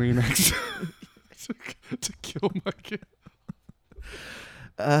lot of Kleenex to kill my kid.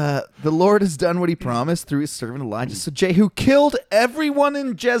 The Lord has done what he promised through his servant Elijah. So Jehu killed everyone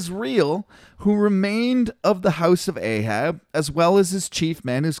in Jezreel who remained of the house of Ahab, as well as his chief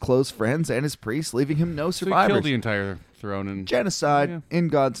men, his close friends, and his priests, leaving him no So he survivors. killed the entire throne and Genocide Yeah. in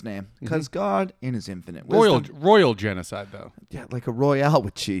God's name, because God, in his infinite wisdom, royal genocide though. yeah, like a royale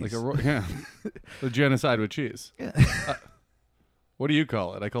with cheese. Like yeah, the genocide with cheese. Yeah. What do you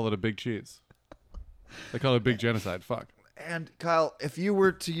call it? I call it a big cheese. I call it a big genocide. Fuck. And Kyle, if you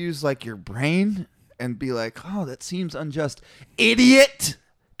were to use like your brain and be like, "Oh, that seems unjust," idiot,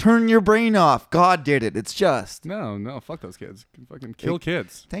 turn your brain off. God did it. It's just. No, fuck those kids. Fucking kill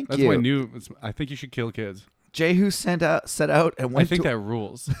kids. Thank That's you. my new. I think you should kill kids. Jehu set out and I went think to. that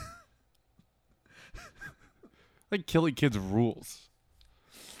rules. Like killing kids rules.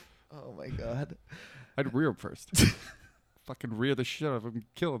 Oh my God. I'd rear them first. Fucking rear the shit out of them.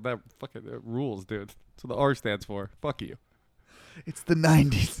 Kill them. That fucking rules, dude. That's what the R stands for. Fuck you. It's the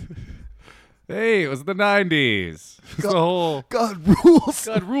 90s. Hey, it was the 90s. It's the whole God rules.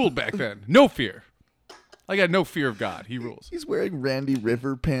 God ruled back then. No fear. I got no fear of God. He rules. He's wearing Randy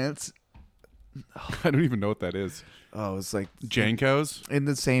River pants. I don't even know what that is. Oh, it's like Jankos? in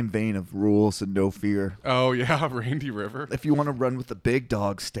the same vein of rules and no fear. Oh, yeah. Randy River. If you want to run with the big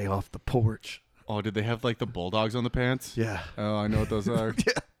dogs, stay off the porch. Oh, did they have like the bulldogs on the pants? Yeah. Oh, I know what those are.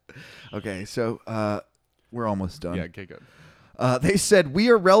 Okay, so we're almost done. Yeah, okay, good. They said, "We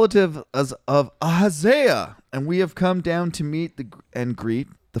are relatives of Ahaziah, and we have come down to meet and greet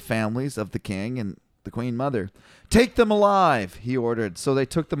the families of the king and the queen mother. Take them alive," he ordered. So they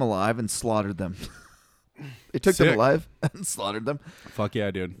took them alive and slaughtered them. They took them Sick. alive and slaughtered them. Fuck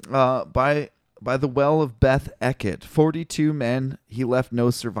yeah, dude. By the well of Beth Eked, 42 men, he left no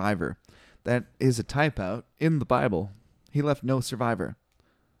survivor. That is a type out in the Bible. He left no survivor.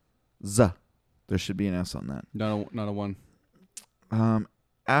 There should be an S on that. Not a one.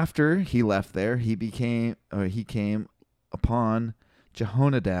 After he left there, he came upon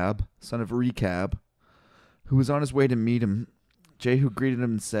Jehonadab, son of Rechab, who was on his way to meet him. Jehu greeted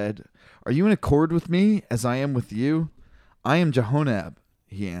him and said, "Are you in accord with me as I am with you?" "I am Jehonadab,"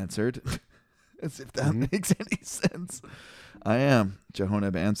 he answered, as if that makes any sense. "I am,"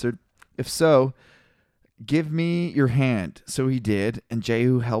 Jehonadab answered. "If so, give me your hand." So he did, and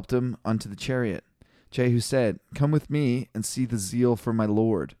Jehu helped him onto the chariot. Jehu said, "Come with me and see the zeal for my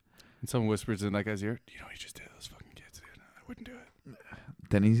Lord." And someone whispers in that guy's ear, "You know what you just did to those fucking kids, dude. I wouldn't do it."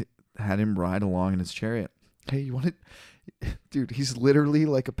 Then he had him ride along in his chariot. Hey, you want it? Dude, he's literally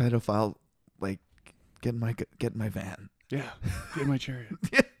like a pedophile. Like, get in my van. Yeah. Get in my chariot.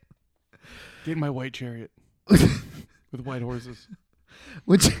 Get in my white chariot. With white horses.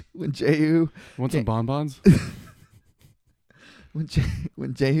 When Jehu Want some bonbons?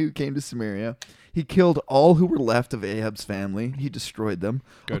 when Jehu came to Samaria, he killed all who were left of Ahab's family. He destroyed them,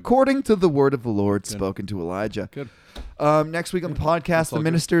 Good. according to the word of the Lord spoken to Elijah. Good. Next week on the podcast, That's all the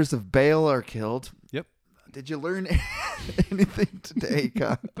good. ministers of Baal are killed. Yep. Did you learn anything today,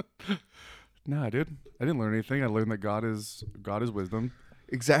 Kyle? Nah, dude. I didn't learn anything. I learned that God is wisdom.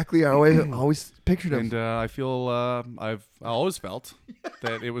 Exactly. I always pictured him. And I feel I always felt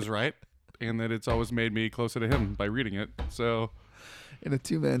that it was right and that it's always made me closer to him by reading it. So In a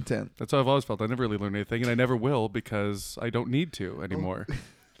two-man tent. that's how I've always felt. I never really learned anything, and I never will because I don't need to anymore.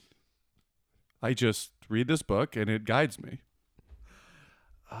 I just read this book, and it guides me.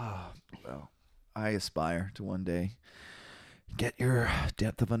 Well, I aspire to one day get your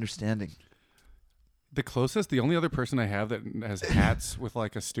depth of understanding. The only other person I have that has hats with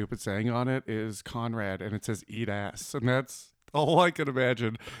like a stupid saying on it is Conrad, and it says "eat ass," and that's all I could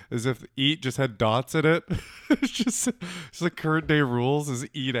imagine is if "eat" just had dots in it. It's the current day rules is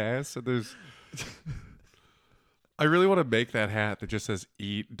 "eat ass," and there's. I really want to make that hat that just says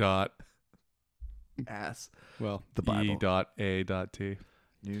 "eat dot ass. Well, The Bible. E.A.T.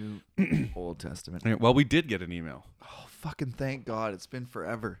 New Old Testament. Yeah, well, we did get an email. Oh, fucking thank God. It's been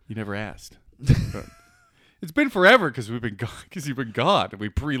forever. You never asked. But it's been forever because we've been gone. Because you've been gone, and we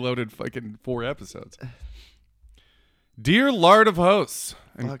preloaded fucking 4 episodes. Dear Lord of Hosts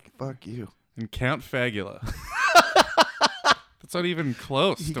Fuck you. and Count Fagula. That's not even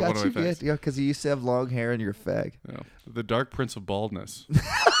close He to got one of you my things. good. Yeah, because you used to have long hair and you're a fag. Yeah. The Dark Prince of Baldness.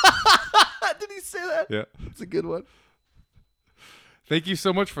 Did he say that? Yeah. It's a good one. Thank you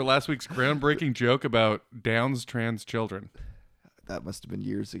so much for last week's groundbreaking joke about Down's trans children. That must have been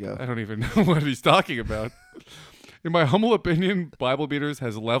years ago. I don't even know what he's talking about. In my humble opinion, Bible Beaters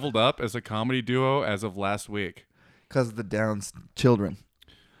has leveled up as a comedy duo as of last week. Because of the Downs children.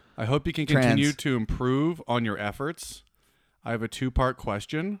 I hope you can Trans. continue to improve on your efforts. I have a 2-part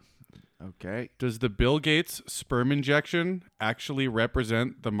question. Okay. Does the Bill Gates sperm injection actually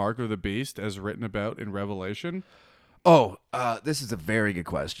represent the mark of the beast as written about in Revelation? Oh, this is a very good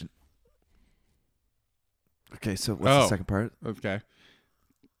question. Okay, so what's the second part? Okay.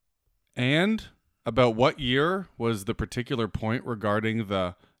 And about what year was the particular point regarding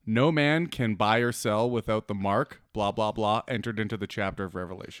the no man can buy or sell without the mark, blah, blah, blah, entered into the chapter of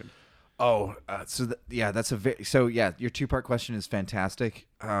Revelation? Oh, that's a very your 2-part question is fantastic.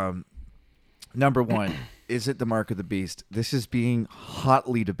 Number 1, is it the mark of the beast? This is being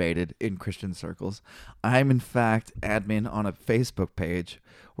hotly debated in Christian circles. I'm in fact admin on a Facebook page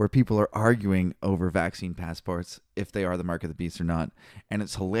where people are arguing over vaccine passports, if they are the mark of the beast or not. And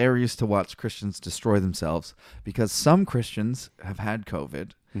it's hilarious to watch Christians destroy themselves because some Christians have had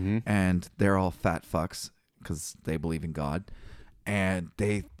COVID and they're all fat fucks because they believe in God. And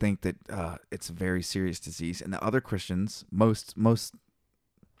they think that it's a very serious disease. And the other Christians, most,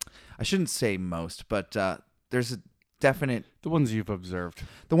 I shouldn't say most, but there's a definite... The ones you've observed.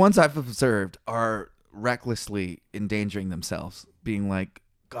 The ones I've observed are recklessly endangering themselves, being like,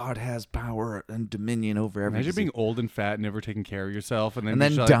 God has power and dominion over everything. Imagine being old and fat, never taking care of yourself, and then And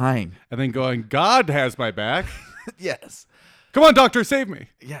then just dying. and then going, God has my back. Yes. Come on, doctor, save me.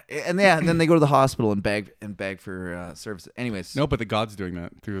 Yeah, and then they go to the hospital and beg for services. Anyways. No, but the God's doing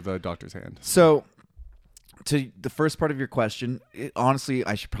that through the doctor's hand. So, to the first part of your question, honestly,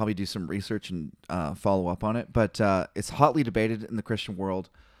 I should probably do some research and follow up on it. But it's hotly debated in the Christian world.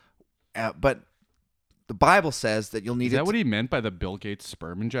 But the Bible says that you'll need Is it. that what he meant by the Bill Gates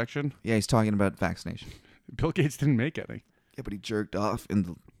sperm injection? Yeah, he's talking about vaccination. Bill Gates didn't make any. Yeah, but he jerked off in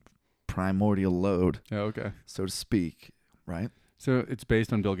the primordial load, Oh, okay. so to speak, right? So it's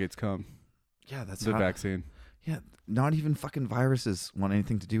based on Bill Gates' cum, Yeah, that's the how- vaccine. Yeah, not even fucking viruses want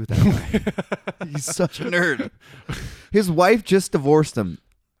anything to do with that guy. He's such a nerd. His wife just divorced him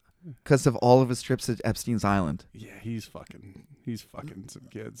because of all of his trips to Epstein's Island. Yeah, he's fucking some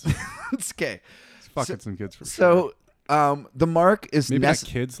kids. It's okay. He's fucking some kids for sure. So, the mark is Maybe not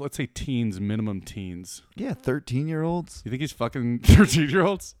kids. Let's say teens, minimum teens. Yeah, 13-year-olds. You think he's fucking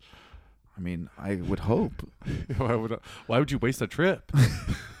 13-year-olds? I mean, I would hope. Why would you waste a trip?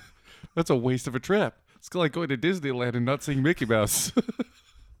 That's a waste of a trip. It's like going to Disneyland and not seeing Mickey Mouse.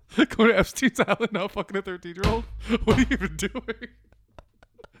 Going to Epstein's Island, not fucking a 13-year-old? What are you even doing?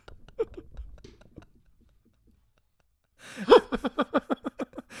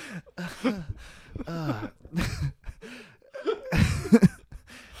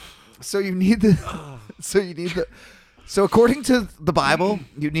 So according to the Bible,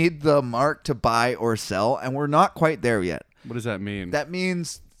 you need the mark to buy or sell, and we're not quite there yet. What does that mean? That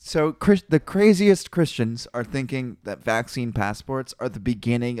means the craziest Christians are thinking that vaccine passports are the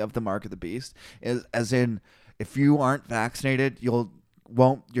beginning of the mark of the beast, as in if you aren't vaccinated, your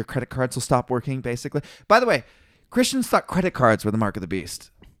credit cards will stop working, basically. By the way, Christians thought credit cards were the mark of the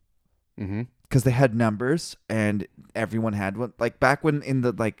beast. Mm-hmm. Because they had numbers and everyone had one. Like back when in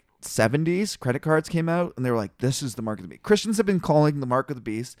the 70s, credit cards came out and they were like, this is the mark of the beast. Christians have been calling the mark of the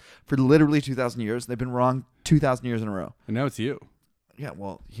beast for literally 2,000 years. They've been wrong 2,000 years in a row. And now it's you. Yeah,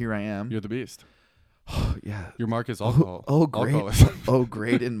 well, here I am. You're the beast. Yeah. Your mark is alcohol. Oh, great. Alcoholism. Oh,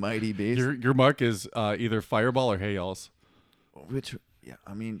 great and mighty beast. Your mark is either Fireball or Hey Y'alls. Which, yeah,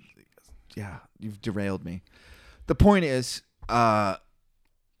 I mean, yeah, you've derailed me. The point is that...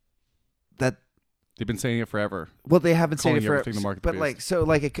 They've been saying it forever. Well, they haven't said it Calling forever. everything the mark of the But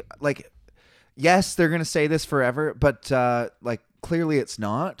beast. yes, they're gonna say this forever, but clearly it's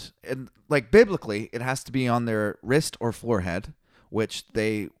not. And biblically, it has to be on their wrist or forehead, which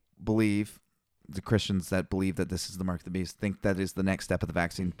they believe. The Christians that believe that this is the mark of the beast think that is the next step of the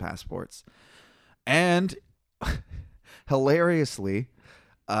vaccine passports. And hilariously,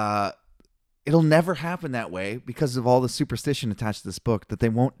 it'll never happen that way because of all the superstition attached to this book that they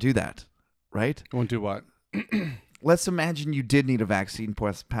won't do that. right? Won't do what? Let's imagine you did need a vaccine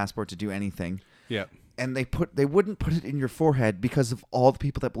passport to do anything, Yeah. and they wouldn't put it in your forehead because of all the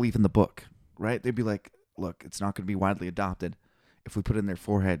people that believe in the book, right? They'd be like, look, it's not going to be widely adopted if we put it in their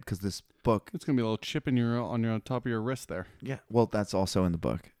forehead because this book. It's gonna be a little chip in on your top of your wrist there. Yeah, well, that's also in the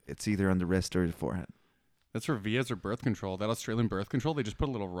book. It's either on the wrist or the forehead. That's for Via's or birth control. That Australian birth control, they just put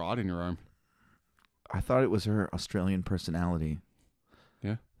a little rod in your arm. I thought it was her Australian personality.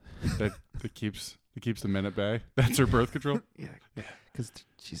 Yeah. that keeps the men at bay. That's her birth control. Yeah, because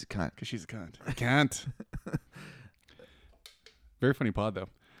she's a cunt. Because she's a cunt. I can't. Very funny pod though.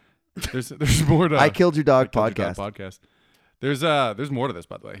 There's more to I Killed Your Dog I Killed Your podcast. Dog podcast. There's more to this,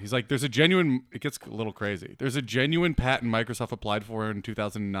 by the way. He's like, it gets a little crazy. There's a genuine patent Microsoft applied for in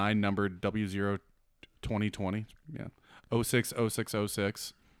 2009, numbered W02020. Yeah.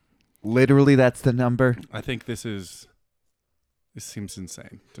 060606. Literally, that's the number. I think this seems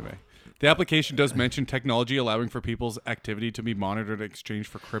insane to me. The application does mention technology allowing for people's activity to be monitored in exchange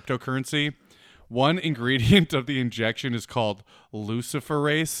for cryptocurrency. One ingredient of the injection is called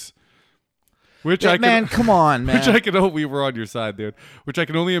luciferase, which Come on, man. Which I can we were on your side, dude. Which I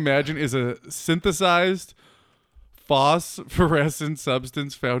can only imagine is a synthesized phosphorescent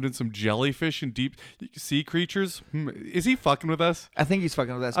substance found in some jellyfish and deep sea creatures. Is he fucking with us? I think he's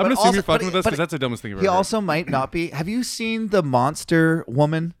fucking with us. I'm gonna But assume also- you're fucking but- with us but because that's the dumbest thing you've He ever heard. also might not be. Have you seen the monster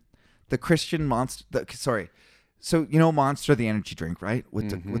woman? The Christian monster. Sorry. So, Monster, the energy drink, right?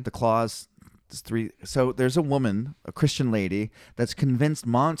 With the claws. There's 3. So there's a woman, a Christian lady, that's convinced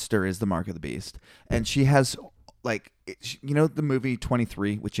Monster is the mark of the beast. And she has, the movie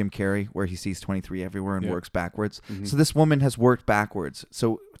 23 with Jim Carrey, where he sees 23 everywhere and works backwards. So this woman has worked backwards.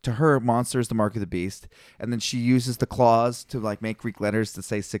 So to her, Monster is the mark of the beast. And then she uses the claws to make Greek letters to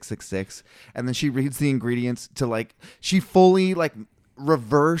say 666. And then she reads the ingredients to she fully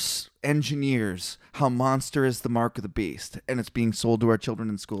reverse engineers how Monster is the mark of the beast, and it's being sold to our children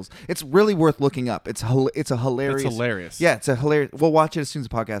in schools. It's really worth looking up. It's a hilarious. It's hilarious. Yeah, it's a hilarious. We'll watch it as soon as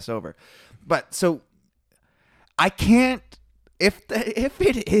the podcast's over. But so I can't. If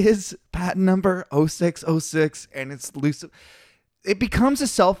it is patent number 0606 and it's loose, it becomes a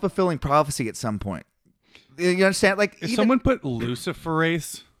self-fulfilling prophecy at some point. You understand? If someone put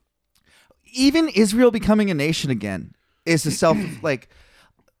luciferase, even Israel becoming a nation again is a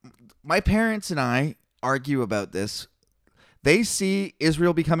my parents and I argue about this. They see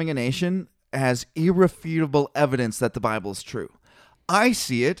Israel becoming a nation as irrefutable evidence that the Bible is true. I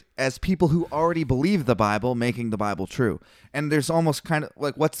see it as people who already believe the Bible making the Bible true. And there's almost kind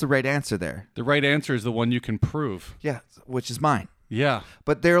of what's the right answer there? the right answer is the one you can prove. Yeah, which is mine. Yeah.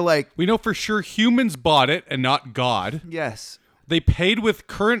 But they're like, We know for sure humans bought it and not God. yes. They paid with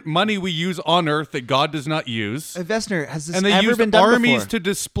current money we use on Earth that God does not use. Vesner, has this And they ever used been done armies before? to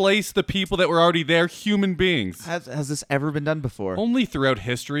displace the people that were already there, human beings. Has this ever been done before? Only throughout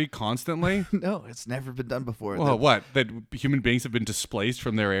history, constantly. No, it's never been done before. Well, what? That human beings have been displaced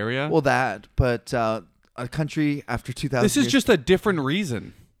from their area? Well, but a country after 2000 this is years- just a different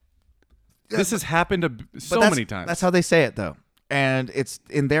reason. This has happened so But many times. That's how they say it, though. And it's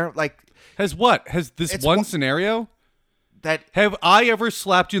in there, Has what? Has this It's one one- scenario? that. Have I ever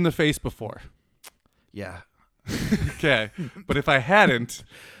slapped you in the face before? Yeah. Okay. But if I hadn't,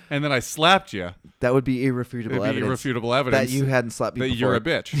 and then I slapped you, That would be irrefutable it'd be evidence. irrefutable evidence that you hadn't slapped me that before. you're a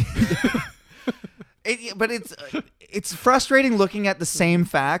bitch. But it's frustrating looking at the same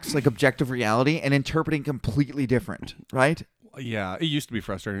facts, objective reality, and interpreting completely different, right? Yeah, it used to be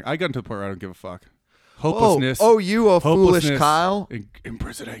frustrating. I got into the point where I don't give a fuck. Hopelessness. You a foolish hopelessness, Kyle.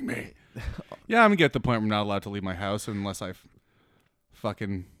 imprisoning me. Yeah, I'm gonna get to the point where I'm not allowed to leave my house unless I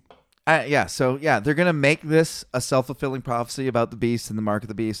fucking. So they're gonna make this a self-fulfilling prophecy about the beast and the mark of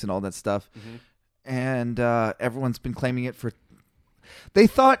the beast and all that stuff, and everyone's been claiming it for. They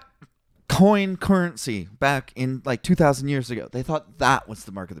thought coin currency back in 2,000 years ago. They thought that was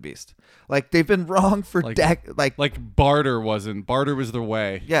the mark of the beast. They've been wrong for Like barter wasn't. Barter was the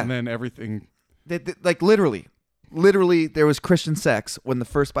way. Yeah. And then everything. Literally, there was Christian sex when the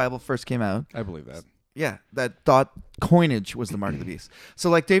first Bible first came out. I believe that. Yeah, that thought coinage was the mark of the beast.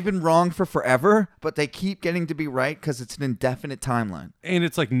 So they've been wrong for forever, but they keep getting to be right because it's an indefinite timeline. And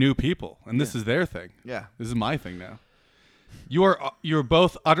it's like new people, and this is their thing. Yeah. This is my thing now. You're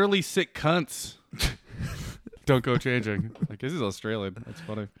both utterly sick cunts. Don't go changing. This is Australian. That's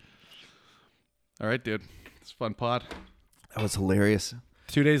funny. All right, dude. It's a fun pod. That was hilarious.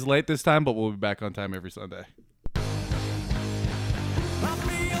 2 days late this time, but we'll be back on time every Sunday. I'll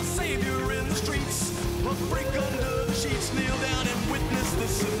be your savior in the streets. We'll break under the sheets, kneel down and witness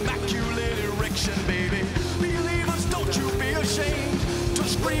this immaculate erection, baby.